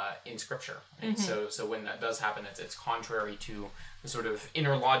in Scripture. Right? Mm-hmm. So when that does happen, it's contrary to the sort of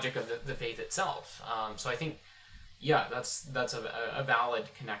inner logic of the faith itself. So I think, yeah, that's a valid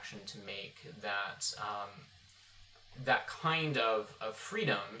connection to make. That that kind of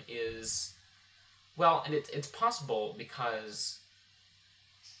freedom is Well, and it's possible because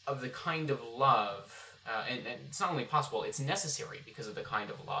of the kind of love, and it's not only possible, it's necessary because of the kind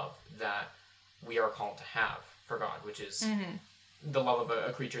of love that we are called to have for God, which is the love of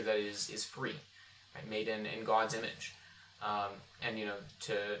a creature that is free, right? Made in God's image. And,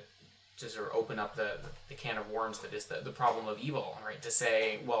 to sort of open up the can of worms that is the problem of evil, right? To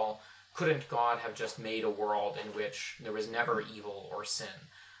say, well, couldn't God have just made a world in which there was never evil or sin?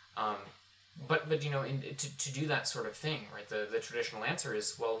 But to do that sort of thing, right? The traditional answer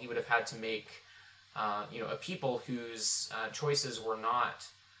is, well, he would have had to make, a people whose choices were not,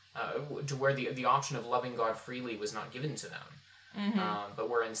 to where the option of loving God freely was not given to them, but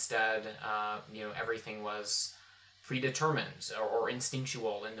where instead, everything was predetermined or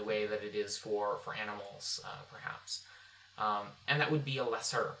instinctual in the way that it is for animals, perhaps. And that would be a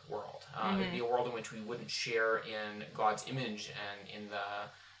lesser world. It would be a world in which we wouldn't share in God's image and in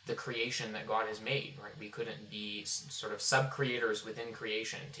the creation that God has made, right? We couldn't be sort of sub-creators within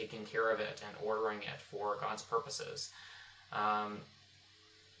creation, taking care of it and ordering it for God's purposes. And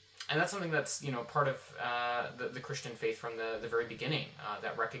that's something that's, part of the Christian faith from the very beginning,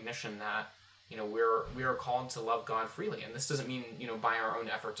 that recognition that, we are called to love God freely. And this doesn't mean, by our own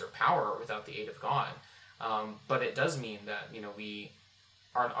efforts or power without the aid of God. But it does mean that, we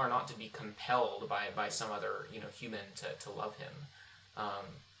are not to be compelled by some other, human to love him.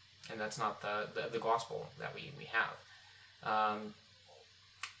 And that's not the gospel that we have.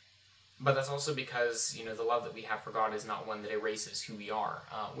 But that's also because, the love that we have for God is not one that erases who we are,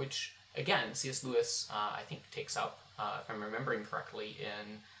 which, again, C.S. Lewis, I think, takes up, if I'm remembering correctly,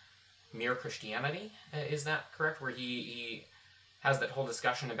 in Mere Christianity. Is that correct? Where he has that whole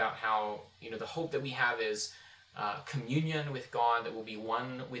discussion about how, the hope that we have is communion with God, that will be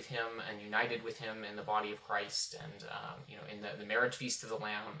one with him and united with him in the body of Christ, and in the marriage feast of the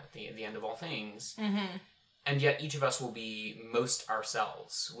Lamb at the end of all things. And yet each of us will be most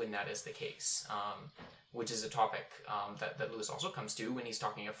ourselves when that is the case, which is a topic that Lewis also comes to when he's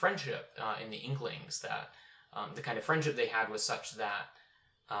talking of friendship in the Inklings, that the kind of friendship they had was such that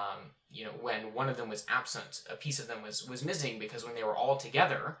when one of them was absent, a piece of them was missing, because when they were all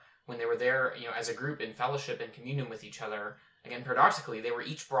together, when they were there, as a group in fellowship and communion with each other, again, paradoxically, they were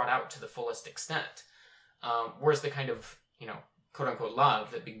each brought out to the fullest extent. Whereas the kind of, quote-unquote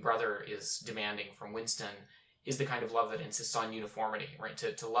love that Big Brother is demanding from Winston is the kind of love that insists on uniformity, right?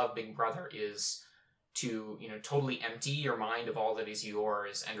 To love Big Brother is to, totally empty your mind of all that is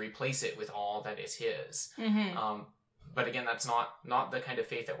yours and replace it with all that is his. But again, that's not the kind of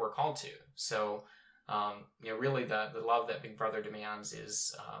faith that we're called to. So, really the love that Big Brother demands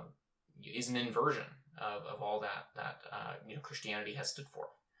is an inversion of all that Christianity has stood for.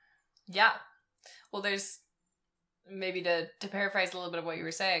 Yeah. Well, there's, maybe to paraphrase a little bit of what you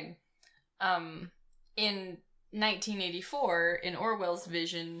were saying, in 1984, in Orwell's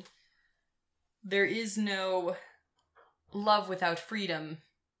vision, there is no love without freedom,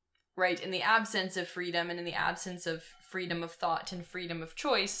 right? In the absence of freedom and in the absence of freedom of thought and freedom of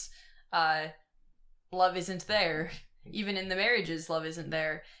choice, love isn't there. Even in the marriages, love isn't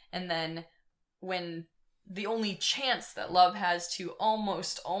there. And then when the only chance that love has to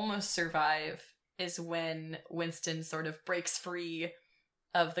almost survive is when Winston sort of breaks free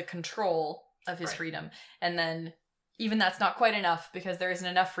of the control of his freedom. And then even that's not quite enough, because there isn't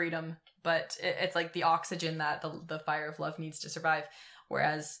enough freedom, but it's like the oxygen that the fire of love needs to survive.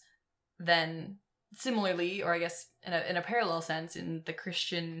 Whereas then similarly, or I guess in a parallel sense, in the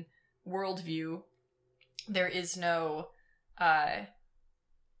Christian worldview, there is no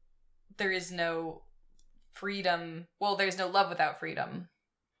freedom. Well, there's no love without freedom.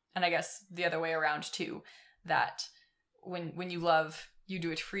 And I guess the other way around too, that when you love, you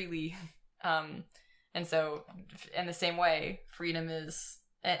do it freely. And so in the same way, freedom is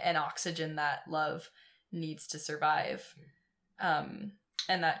an oxygen that love needs to survive. And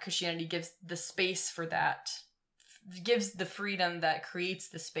that Christianity gives the space for that, gives the freedom that creates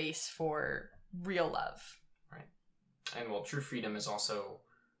the space for real love. Right. And well, true freedom is also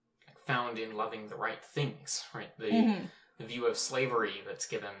found in loving the right things, right? The view of slavery that's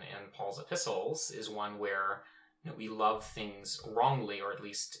given in Paul's epistles is one where we love things wrongly, or at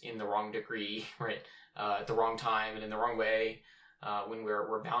least in the wrong degree, right? At the wrong time and in the wrong way. When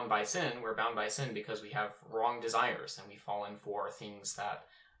we're bound by sin, we're bound by sin because we have wrong desires, and we've fallen for things that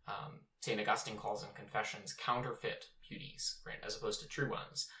St. Augustine calls in Confessions counterfeit beauties, right, as opposed to true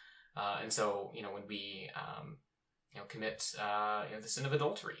ones. And so, when we commit the sin of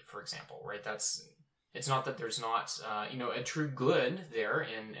adultery, for example, right? It's not that there's not a true good there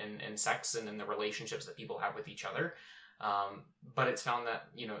in sex and in the relationships that people have with each other, But it's found that,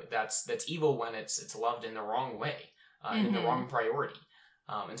 that's evil when it's loved in the wrong way, in the wrong priority.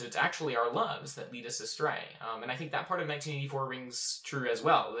 And so it's actually our loves that lead us astray. And I think that part of 1984 rings true as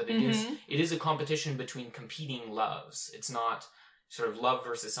well, that it is a competition between competing loves. It's not sort of love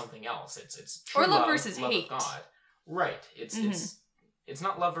versus something else. It's true or love versus love hate. of God. Right. It's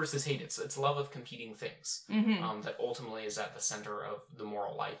not love versus hate. It's love of competing things that ultimately is at the center of the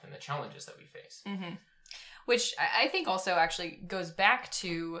moral life and the challenges that we face. Which I think also actually goes back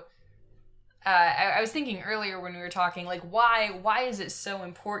to, I was thinking earlier when we were talking, like, why is it so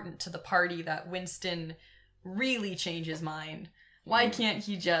important to the party that Winston really change his mind? Why can't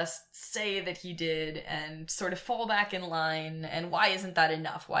he just say that he did and sort of fall back in line? And why isn't that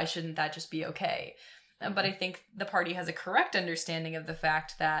enough? Why shouldn't that just be okay? But I think the party has a correct understanding of the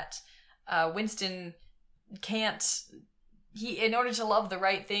fact that Winston can't... in order to love the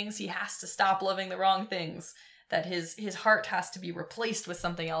right things, he has to stop loving the wrong things. That his heart has to be replaced with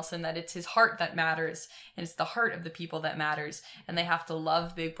something else, and that it's his heart that matters, and it's the heart of the people that matters, and they have to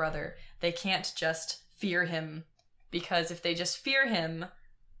love Big Brother. They can't just fear him, because if they just fear him,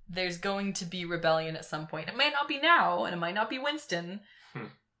 there's going to be rebellion at some point. It might not be now, and it might not be Winston,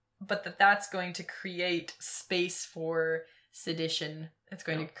 but that's going to create space for sedition. It's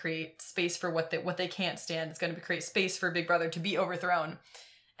going to create space for what they can't stand. It's going to create space for Big Brother to be overthrown,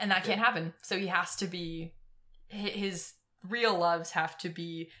 and that can't happen. So he has to be... his real loves have to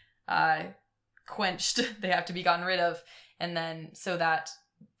be quenched. They have to be gotten rid of, and then so that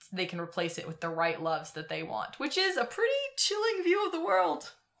they can replace it with the right loves that they want, which is a pretty chilling view of the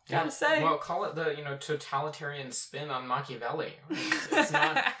world. Gotta say. Well, call it the totalitarian spin on Machiavelli. It's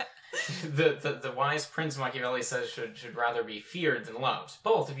not the wise Prince Machiavelli says should rather be feared than loved.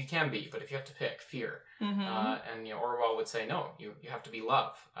 Both, if you can be, but if you have to pick, fear. And Orwell would say no, you have to be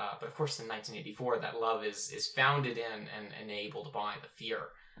love. But of course, in 1984, that love is founded in and enabled by the fear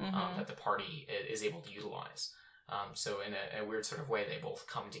that the party is able to utilize. So in a weird sort of way, they both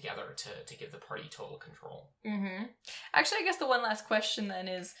come together to give the party total control. Actually, I guess the one last question then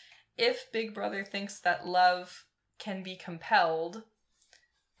is, if Big Brother thinks that love can be compelled,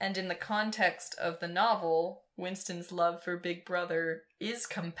 and in the context of the novel, Winston's love for Big Brother is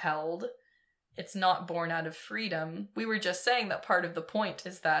compelled, it's not born out of freedom. We were just saying that part of the point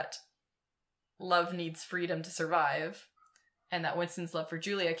is that love needs freedom to survive, and that Winston's love for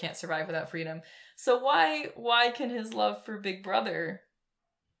Julia can't survive without freedom. So why can his love for Big Brother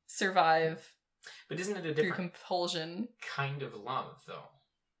survive? But isn't it a through different compulsion? Kind of love, though?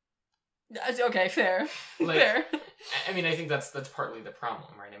 Okay, fair. Fair. I mean, I think that's partly the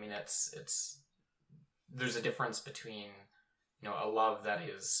problem, right? I mean, there's a difference between, a love that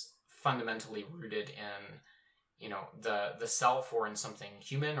is fundamentally rooted in, the self or in something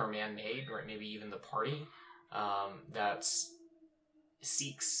human or man-made, or maybe even the party, that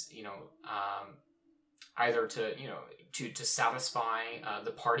seeks, either to satisfy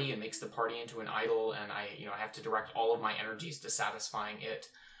the party and makes the party into an idol, and I have to direct all of my energies to satisfying it,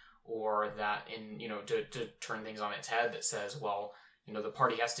 or that to turn things on its head, that says, well, the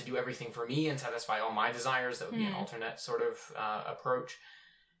party has to do everything for me and satisfy all my desires. That would be an alternate sort of approach.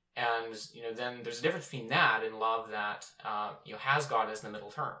 And then there's a difference between that and love that has God as the middle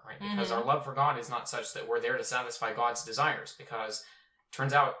term, right? Because our love for God is not such that we're there to satisfy God's desires, because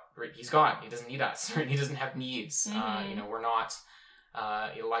turns out, right, he's God. He doesn't need us. Right? He doesn't have needs. We're not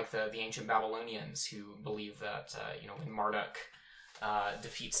like the ancient Babylonians who believe that when Marduk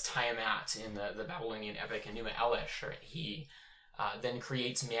defeats Tiamat in the Babylonian epic Enuma Elish, right, he then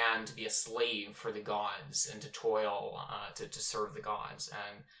creates man to be a slave for the gods and to toil to serve the gods.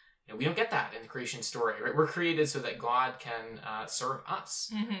 And we don't get that in the creation story, right? We're created so that God can serve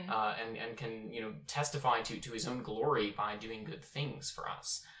us and can testify to his own glory by doing good things for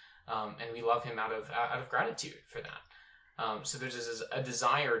us, and we love him out of gratitude for that. So there's a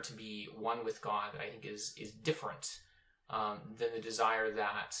desire to be one with God that I think is different than the desire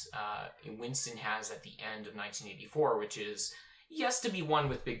that Winston has at the end of 1984, which is, yes, to be one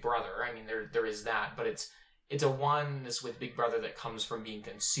with Big Brother. I mean, there is that, but it's a oneness with Big Brother that comes from being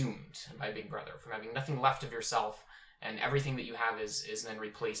consumed by Big Brother, from having nothing left of yourself, and everything that you have is then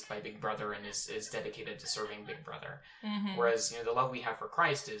replaced by Big Brother and is dedicated to serving Big Brother. Whereas, the love we have for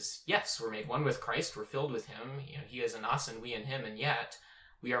Christ is, yes, we're made one with Christ, we're filled with him, he is in us and we in him, and yet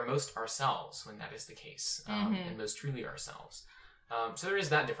we are most ourselves when that is the case, and most truly ourselves. So there is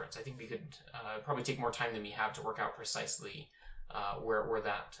that difference. I think we could probably take more time than we have to work out precisely where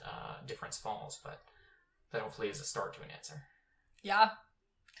that difference falls, but that hopefully is a start to an answer. Yeah.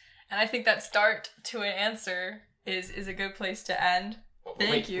 And I think that start to an answer is a good place to end. Well,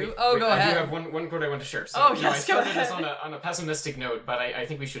 Thank you. Wait, Go I ahead. do have one quote I want to share. So, Oh, I yes, go started this ahead. on a pessimistic note, but I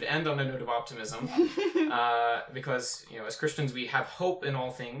think we should end on a note of optimism. Because, as Christians, we have hope in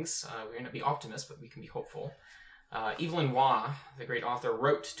all things. We may not be optimists, but we can be hopeful. Evelyn Waugh, the great author,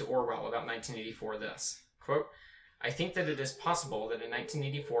 wrote to Orwell about 1984 this, quote, "I think that it is possible that in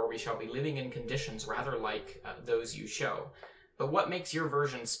 1984 we shall be living in conditions rather like those you show. But what makes your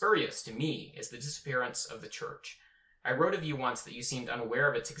version spurious to me is the disappearance of the church. I wrote of you once that you seemed unaware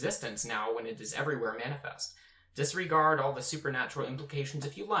of its existence now when it is everywhere manifest. Disregard all the supernatural implications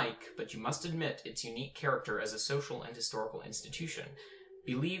if you like, but you must admit its unique character as a social and historical institution.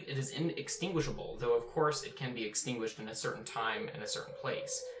 Believe it is inextinguishable, though of course it can be extinguished in a certain time and a certain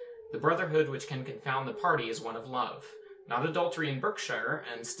place. The brotherhood which can confound the party is one of love. Not adultery in Berkshire,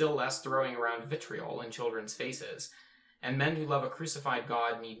 and still less throwing around vitriol in children's faces. And men who love a crucified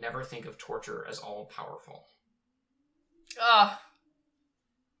God need never think of torture as all-powerful."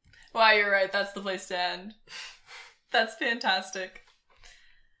 Wow, you're right. That's the place to end. That's fantastic.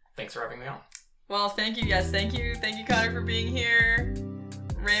 Thanks for having me on. Well, thank you. Yes, thank you. Thank you, Connor, for being here.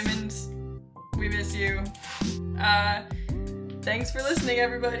 Raymond, we miss you. Thanks for listening,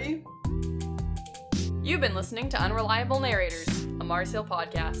 everybody. You've been listening to Unreliable Narrators, a Mars Hill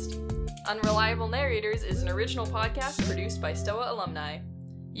podcast. Unreliable Narrators is an original podcast produced by Stoa alumni.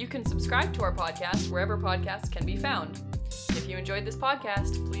 You can subscribe to our podcast wherever podcasts can be found. If you enjoyed this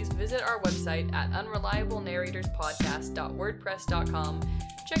podcast, please visit our website at unreliablenarratorspodcast.wordpress.com,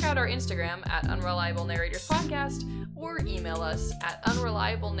 check out our Instagram at unreliablenarratorspodcast, or email us at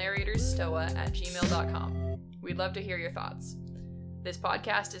unreliablenarratorsstoa@gmail.com. We'd love to hear your thoughts. This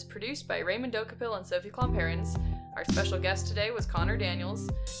podcast is produced by Raymond Dokapil and Sophie Klomparens. Our special guest today was Connor Daniels,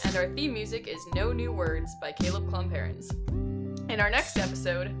 and our theme music is No New Words by Caleb Klomparens. In our next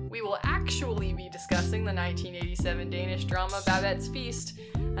episode, we will actually be discussing the 1987 Danish drama Babette's Feast.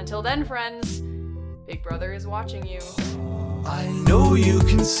 Until then, friends, Big Brother is watching you. I know you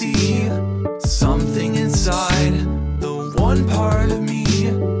can see something inside the one part of me